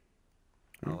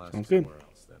 I'll ask Sounds good. somewhere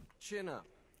else then. Chin up.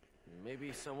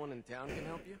 Maybe someone in town can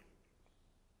help you?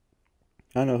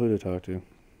 I know who to talk to.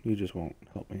 You just won't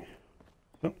help me.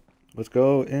 So, let's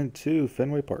go into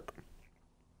Fenway Park.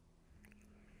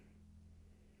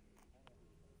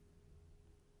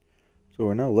 So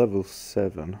we're now level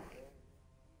 7.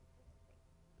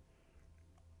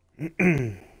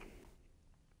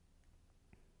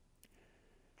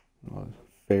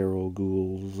 Feral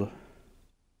ghouls.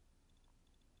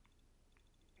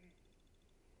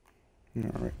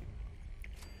 Alright.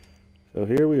 So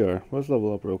here we are. Let's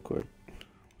level up real quick.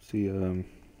 See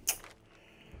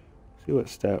what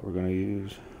stat we're gonna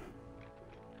use.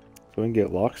 So we can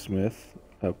get locksmith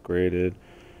upgraded.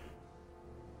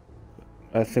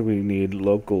 I think we need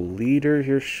local leader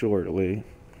here shortly.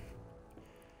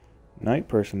 Night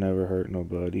person never hurt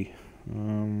nobody.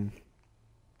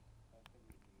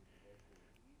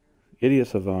 Idiot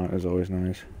savant is always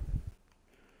nice.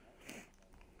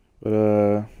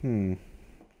 But find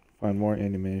more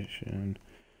animation.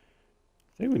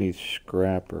 I think we need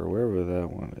scrapper, wherever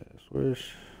that one is. Where's...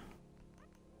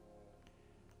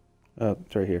 Oh,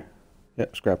 it's right here.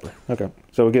 Yep, scrapper. Okay.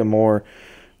 So we get more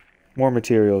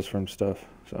materials from stuff.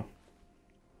 So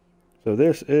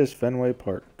this is Fenway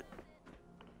Park.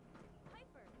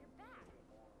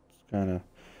 It's kind of...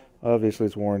 Obviously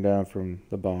it's worn down from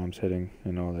the bombs hitting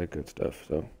and all that good stuff.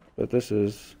 So, but this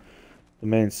is the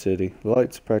main city. The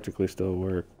lights practically still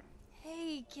work.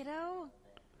 Hey, kiddo.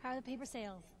 How are the paper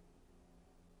sales?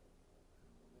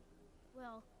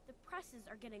 Well, the presses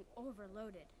are getting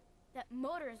overloaded. That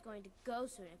motor is going to go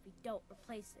soon if we don't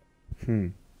replace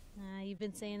it. You've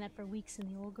been saying that for weeks and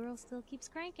the old girl still keeps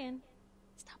cranking.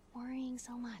 Stop worrying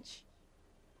so much.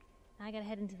 I gotta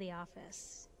head into the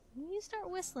office. You start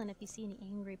whistling if you see any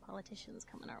angry politicians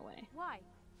coming our way. Why?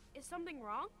 Is something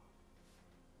wrong?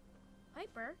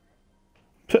 Piper?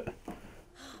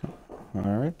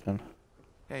 Alright then.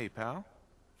 Hey, pal.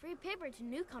 Free paper to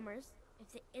newcomers.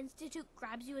 If the Institute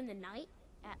grabs you in the night,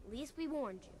 at least we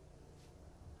warned you.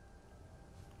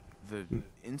 The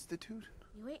Institute?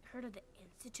 You ain't heard of the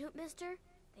Institute, mister?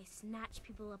 They snatch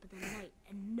people up in the night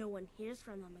and no one hears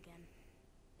from them again.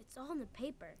 It's all in the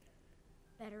paper.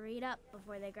 Better read up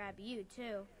before they grab you,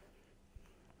 too.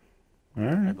 I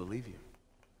Alright. believe you.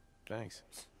 Thanks.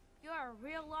 You're a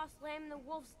real lost lamb in the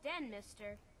wolf's den,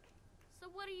 mister. So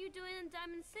what are you doing in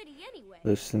Diamond City anyway?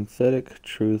 The synthetic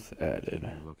truth added.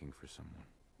 I'm looking for someone.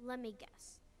 Let me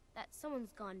guess. That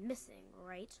someone's gone missing,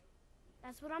 right?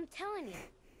 That's what I'm telling you.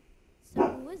 So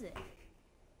who is it?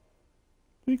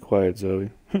 Be quiet,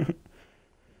 Zoe.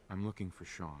 I'm looking for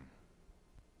Sean.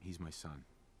 He's my son.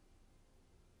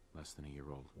 Less than a year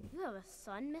old. You have a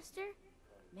son, mister?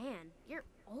 Man, you're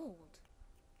old.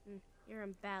 You're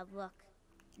in bad luck.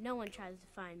 No one tries to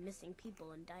find missing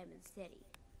people in Diamond City.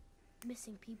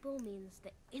 Missing people means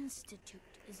the Institute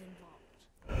is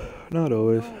involved. Not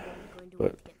always. No one's going to But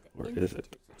want to get the where is it?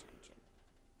 Institute's attention.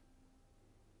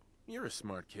 You're a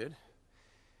smart kid.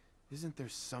 Isn't there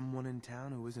someone in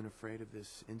town who isn't afraid of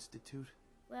this Institute?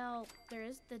 Well, there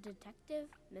is the detective,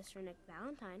 Mr. Nick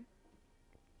Valentine.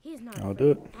 He's not I'll afraid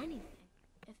do of it. anything.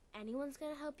 If anyone's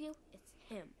gonna help you, it's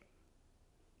him.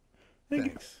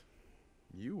 Thanks.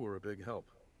 You were a big help.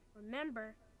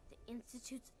 Remember, the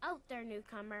Institute's out there,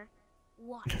 newcomer.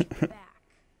 Watch your back.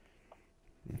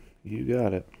 You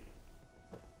got it.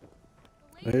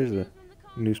 There's the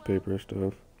newspaper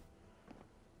stuff.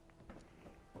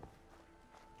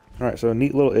 Alright, so a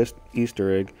neat little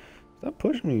Easter egg. Stop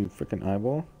pushing me, you freaking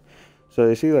eyeball. So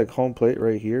you see like home plate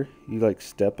right here? You like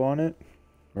step on it,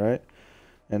 right?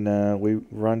 And then we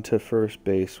run to first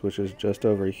base, which is just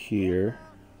over here.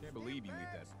 Can't believe you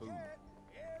ate that food.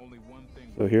 Only one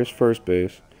thing. So here's first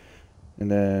base.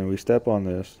 And then we step on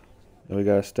this. And we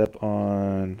gotta step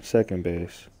on second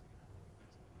base,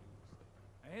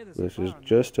 which is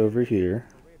just over here.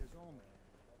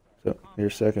 So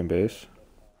here's second base.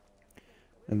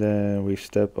 And then we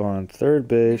step on third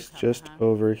base just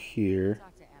over here.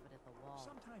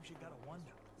 Sometimes you gotta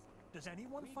wonder, does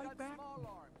anyone fight back?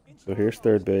 So here's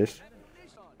third base.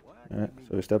 Alright,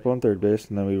 so we step on third base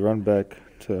and then we run back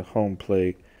to home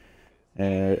plate.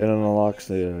 and it unlocks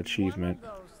the achievement.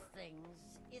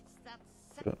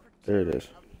 So, there it is.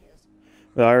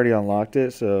 Well, I already unlocked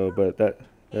it, so but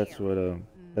that's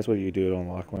what you do to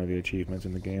unlock one of the achievements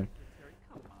in the game.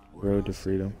 Road to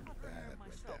Freedom. That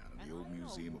went down in the old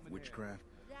Museum of Witchcraft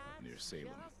near Salem.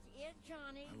 Why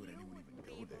would anyone even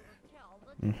go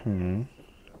there? Mm-hmm.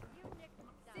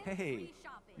 Hey,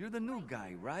 you're the new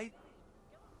guy, right?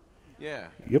 Yeah.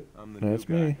 Yep, I'm the that's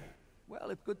new guy. me.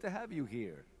 Well, it's good to have you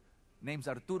here. Name's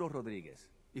Arturo Rodriguez.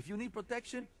 If you need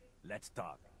protection, let's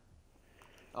talk.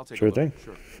 I'll take a Sure look. thing.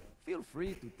 Sure. Feel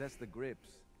free to test the grips.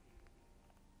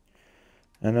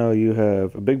 I know you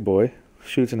have a big boy.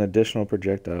 Shoots an additional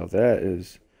projectile.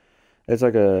 It's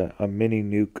like a mini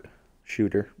nuke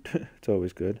shooter. It's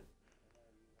always good.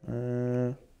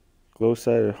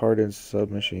 Glow-sighted hardened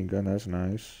submachine gun. That's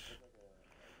nice.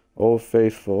 Old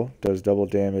Faithful does double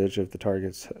damage if the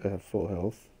target's at full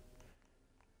health.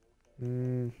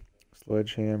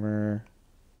 Sledgehammer.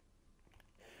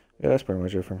 Yeah, that's pretty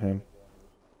much it from him.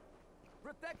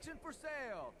 Protection for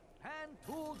sale.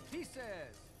 Hand-tooled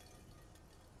pieces.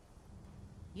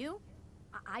 You?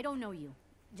 I don't know you.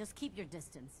 Just keep your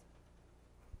distance.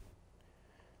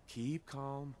 Keep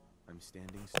calm. I'm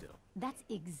standing still. That's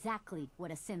exactly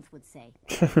what a synth would say.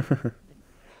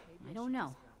 I don't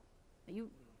know. Are you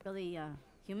really,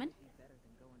 human?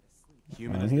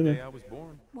 Human I'm as the human. day I was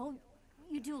born. Well,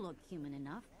 you do look human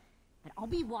enough. But I'll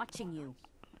be watching you.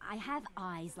 I have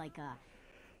eyes like a...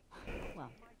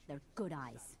 Well, they're good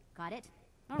eyes. Got it?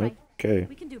 All right. Okay.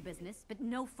 We can do business, but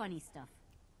no funny stuff.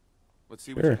 Let's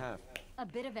see what Sure. you have. A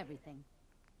bit of everything.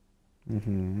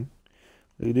 Mm-hmm.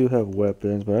 You do have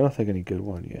weapons, but I don't think any good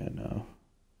one yet, no.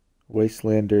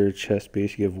 Wastelander chest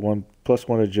piece. You have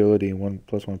 +1 agility and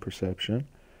 1+1 perception.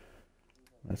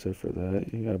 That's it for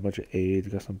that. You got a bunch of aids,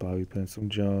 got some bobby pins, some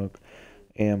junk,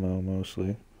 ammo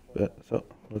mostly. But so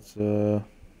let's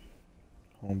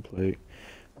home plate.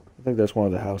 I think that's one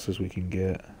of the houses we can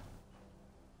get.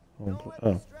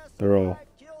 Oh, they're all.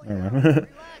 Never mind.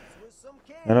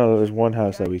 I know there's one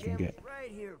house that we can get.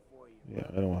 Yeah,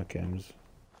 I don't want chems.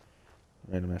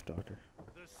 Random ass doctor.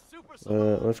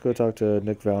 Let's go talk to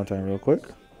Nick Valentine real quick.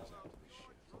 That's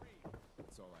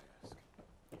all I ask.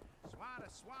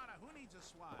 Swatter, who needs a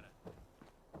swatter?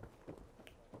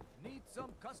 Need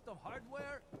some custom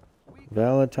hardware?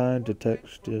 Valentine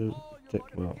Detective.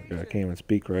 Well, yeah, I can't even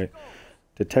speak right.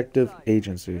 Detective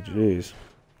Agency. Jeez,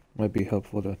 might be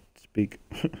helpful to speak.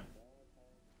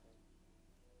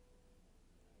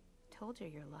 Told you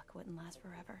your luck wouldn't last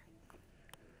forever.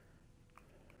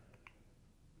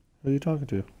 Who are you talking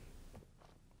to?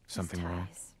 Something His wrong?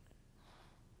 ties.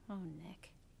 Oh,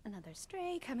 Nick. Another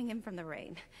stray coming in from the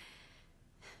rain.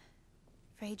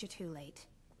 Afraid you're too late.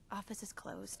 Office is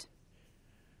closed.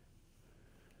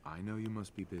 I know you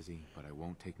must be busy, but I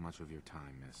won't take much of your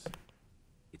time, miss.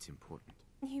 It's important.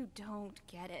 You don't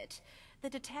get it.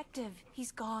 The detective,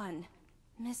 he's gone.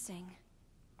 Missing.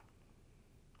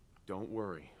 Don't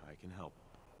worry, I can help.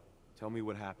 Tell me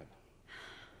what happened.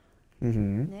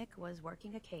 Mm-hmm. Nick was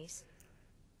working a case.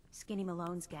 Skinny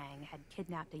Malone's gang had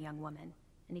kidnapped a young woman,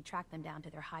 and he tracked them down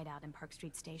to their hideout in Park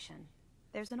Street Station.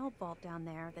 There's an old vault down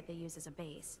there that they use as a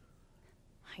base.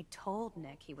 I told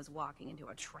Nick he was walking into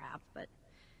a trap, but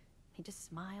he just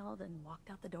smiled and walked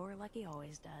out the door like he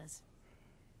always does.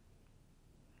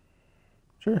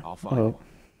 Sure. I'll find him.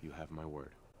 You have my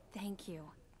word. Thank you.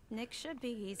 Nick should be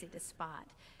easy to spot.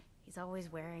 He's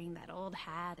always wearing that old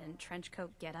hat and trench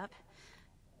coat getup.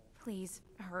 Please,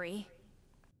 hurry.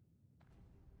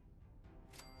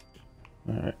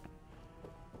 Alright.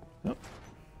 Yep.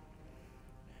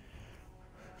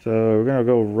 So we're gonna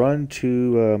go run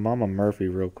to Mama Murphy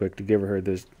real quick to give her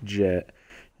this jet,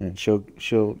 and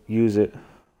she'll use it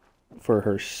for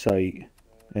her site,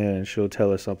 and she'll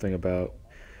tell us something about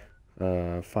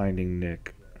finding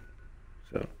Nick.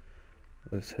 So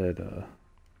let's head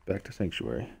back to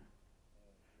Sanctuary.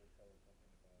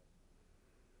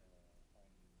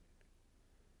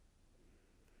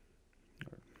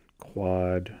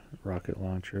 Quad rocket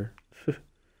launcher.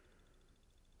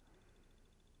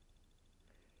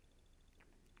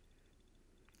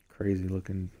 Crazy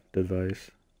looking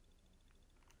device.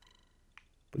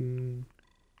 Bing,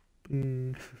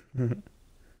 bing.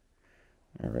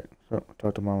 Alright, so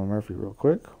talk to Mama Murphy real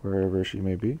quick, wherever she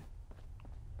may be.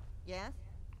 Yes?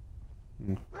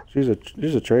 She's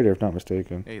a trader, if not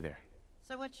mistaken. Hey there.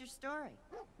 So what's your story?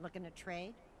 Looking to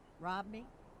trade? Rob me?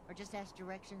 Or just ask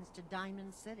directions to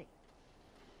Diamond City?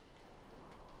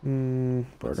 Let's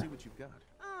Barter. see what you've got.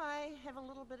 I have a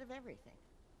little bit of everything.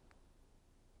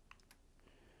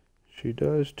 She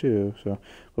does too, so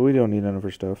but we don't need none of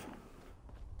her stuff.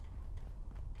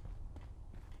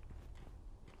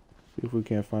 See if we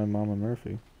can't find Mama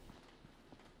Murphy.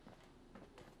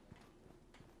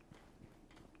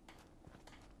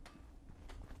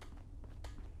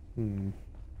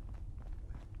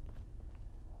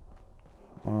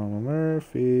 Mama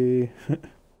Murphy.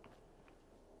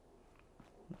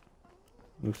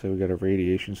 Looks like we got a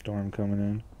radiation storm coming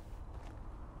in.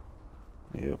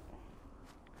 Yep.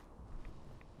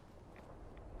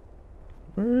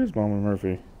 Where is Mama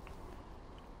Murphy?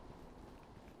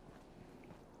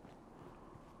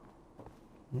 I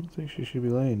don't think she should be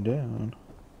laying down.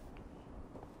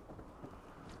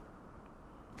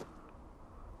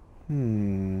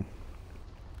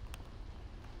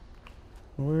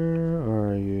 Where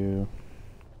are you?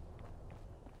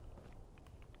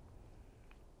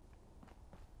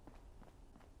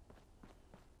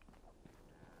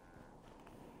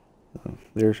 Oh,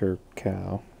 there's her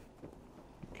cow.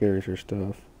 Carries her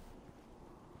stuff.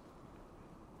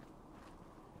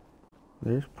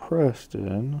 There's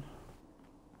Preston.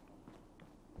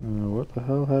 What the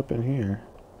hell happened here?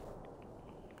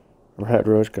 Rat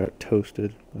Roach got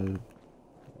toasted.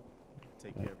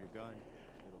 Take care of your gun.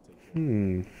 It'll take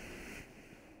care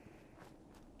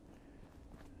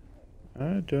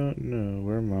I don't know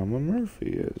where Mama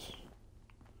Murphy is.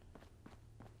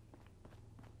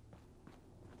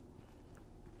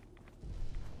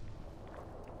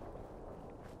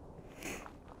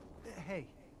 Hey,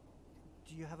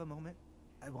 do you have a moment?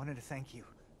 I wanted to thank you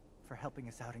for helping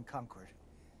us out in Concord.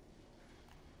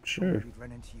 Sure. We'd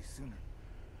run into you sooner.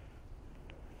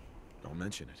 Don't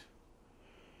mention it.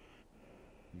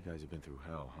 You guys have been through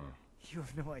hell, huh? You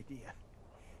have no idea.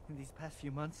 In these past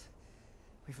few months,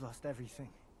 we've lost everything.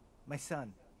 My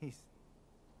son, he's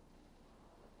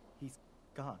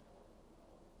gone.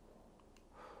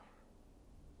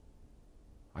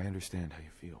 I understand how you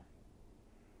feel.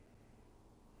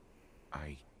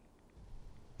 I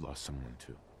lost someone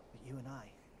too. But you and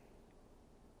I,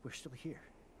 we're still here,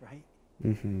 right?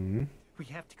 Mm-hmm. We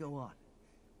have to go on.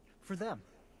 For them.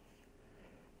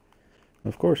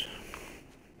 Of course.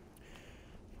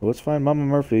 Well, let's find Mama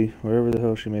Murphy, wherever the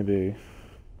hell she may be.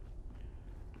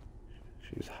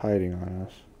 She's hiding on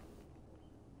us.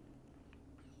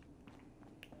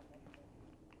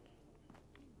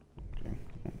 Okay.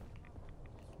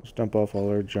 Let's dump off all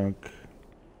our junk.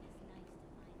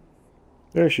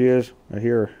 There she is. I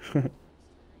hear her.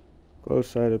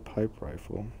 Close-sighted pipe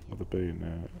rifle with a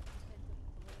bayonet.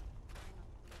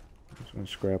 Just gonna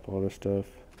scrap all this stuff.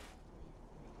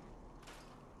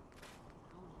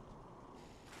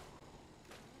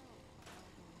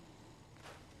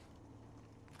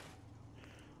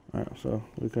 Alright, so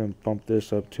we can bump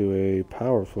this up to a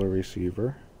powerful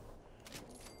receiver.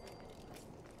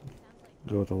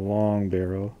 Go with a long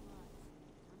barrel.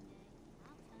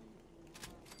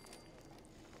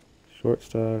 Short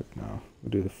stock? No, we'll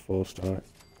do the full stock.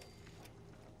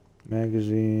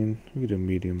 Magazine, we can do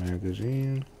medium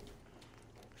magazine.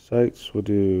 Sights, we'll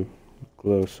do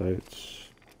glow sights.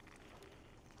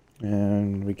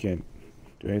 And we can't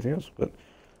do anything else, but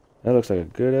that looks like a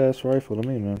good ass rifle to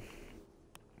me, man.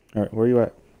 Alright, where you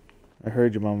at? I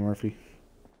heard you, Mama Murphy.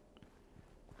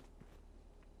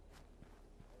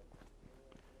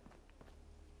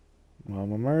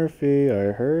 Mama Murphy,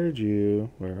 I heard you.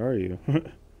 Where are you?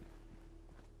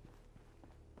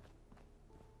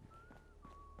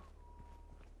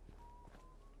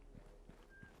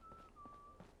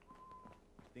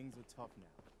 Things are tough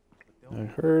now. I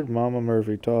heard Mama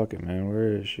Murphy talking, man.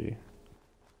 Where is she?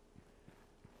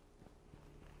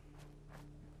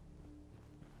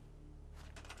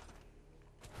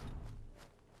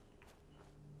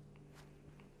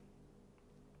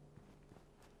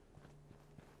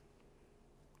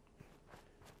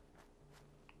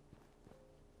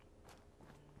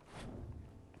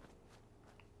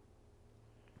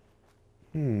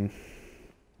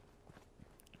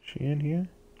 She in here?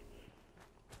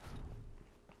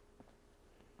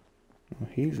 Oh,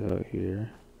 he's out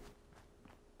here.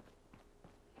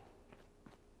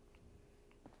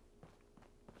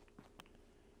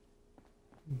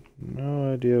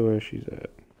 No idea where she's at.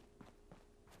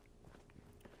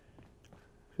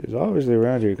 She's obviously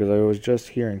around here because I was just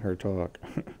hearing her talk.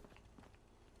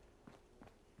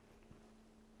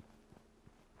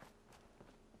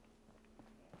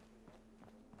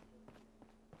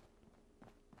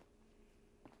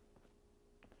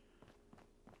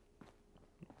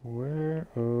 Where?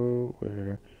 Oh,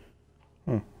 where?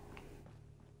 Huh.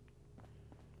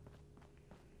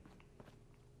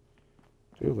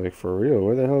 Dude, like, for real,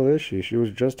 where the hell is she? She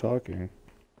was just talking.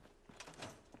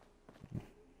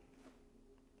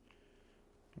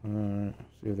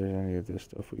 See if there's any of this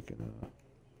stuff we can,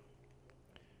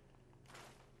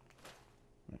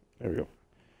 There we go.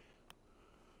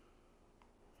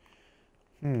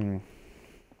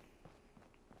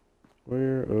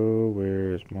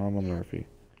 Where is Mama Murphy?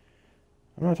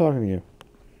 I'm not talking to you.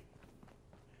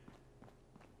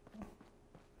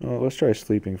 Oh, let's try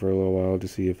sleeping for a little while to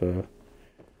see if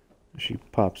she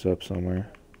pops up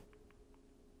somewhere.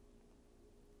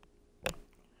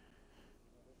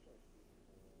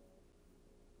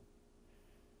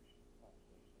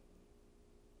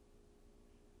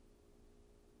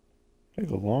 Take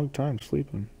a long time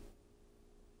sleeping.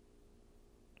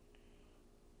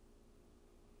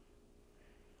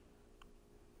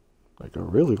 Like a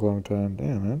really long time.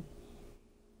 Damn, man.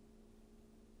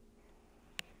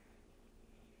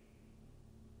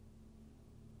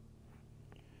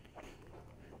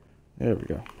 There we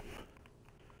go.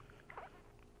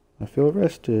 I feel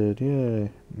rested.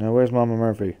 Yay. Now where's Mama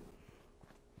Murphy?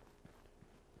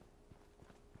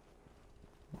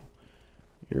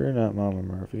 You're not Mama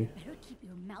Murphy. Better keep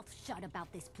your mouth shut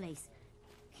about this place.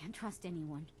 Can't trust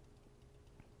anyone.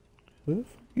 Who the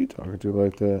fuck are you talking to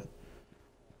like that?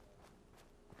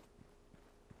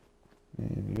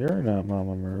 And you're not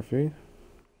Mama Murphy.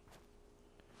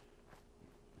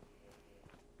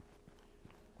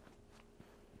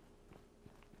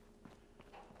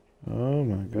 Oh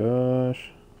my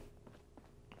gosh.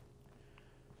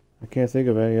 I can't think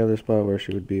of any other spot where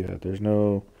she would be at. There's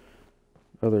no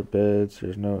other beds,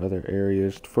 there's no other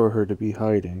areas for her to be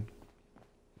hiding.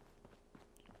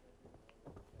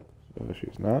 So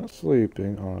she's not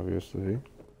sleeping, obviously.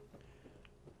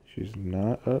 She's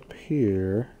not up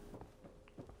here.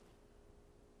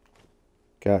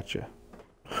 Gotcha.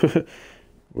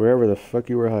 Wherever the fuck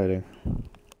you were hiding.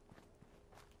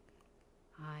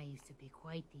 I used to be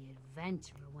quite the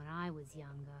adventurer when I was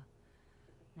younger.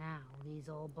 Now, these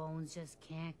old bones just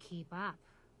can't keep up.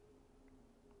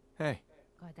 Hey.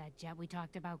 Got that jet we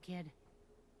talked about, kid?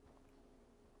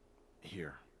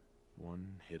 Here.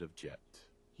 One hit of jet.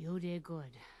 You did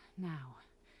good. Now,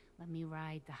 let me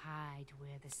ride the high to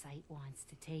where the sight wants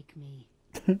to take me.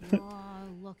 You're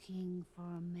looking for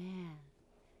a man.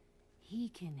 He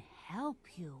can help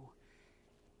you.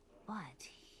 But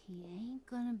he ain't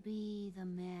gonna be the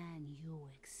man you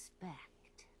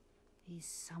expect. He's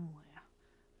somewhere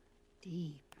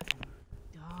deep,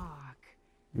 dark,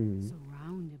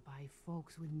 surrounded by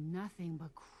folks with nothing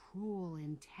but cruel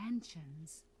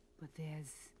intentions. But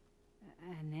there's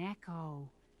an echo.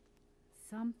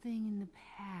 Something in the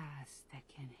past that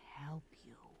can help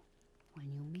you.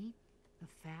 When you meet the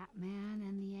fat man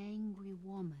and the angry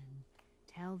woman,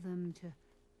 tell them to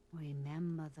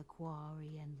remember the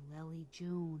quarry and Lily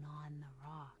June on the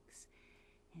rocks,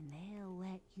 and they'll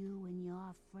let you and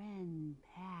your friend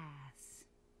pass.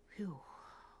 Phew.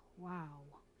 Wow.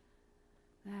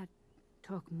 That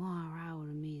took more out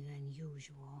of me than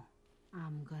usual.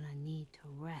 I'm gonna need to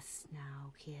rest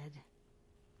now, kid.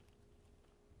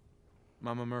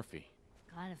 Mama Murphy.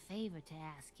 Got a favor to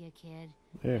ask you, kid.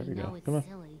 There I we know go. it's Come on.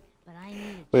 silly, but I need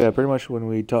a But yeah, pretty much when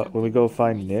we go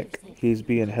find Nick, he's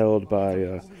being held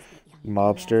by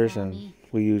mobsters, and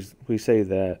we say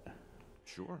that.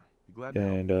 Sure. Be glad to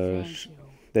And help.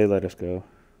 they let us go.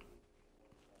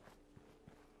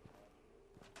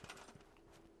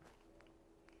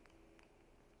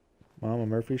 Mama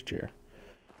Murphy's chair.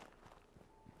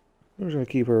 We're just gonna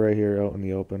keep her right here out in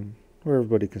the open, where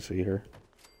everybody can see her.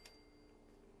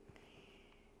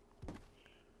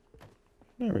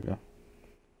 There we go.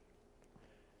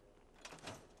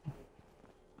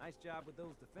 Nice job with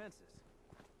those defenses.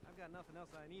 I've got nothing else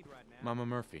I need right now. Mama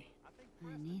Murphy.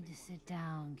 I need to sit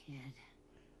down, kid.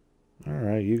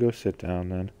 Alright, you go sit down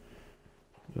then.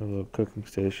 Got a little cooking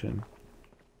station.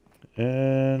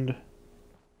 And...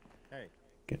 Hey.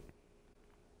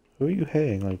 Who are you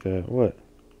haying like that? What?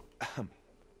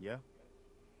 Yeah?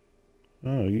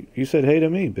 Oh, you said hey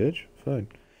to me, bitch. Fine.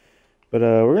 But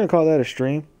we're gonna call that a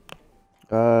stream.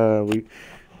 We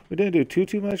didn't do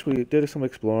too much. We did some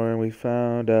exploring. We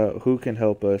found out who can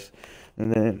help us.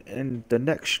 And then in the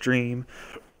next stream,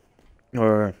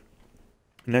 or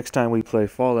next time we play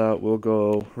Fallout, we'll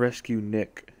go rescue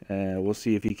Nick, and we'll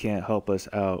see if he can't help us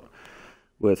out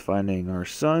with finding our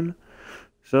son.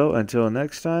 So until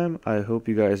next time, I hope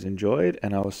you guys enjoyed,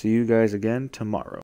 and I will see you guys again tomorrow.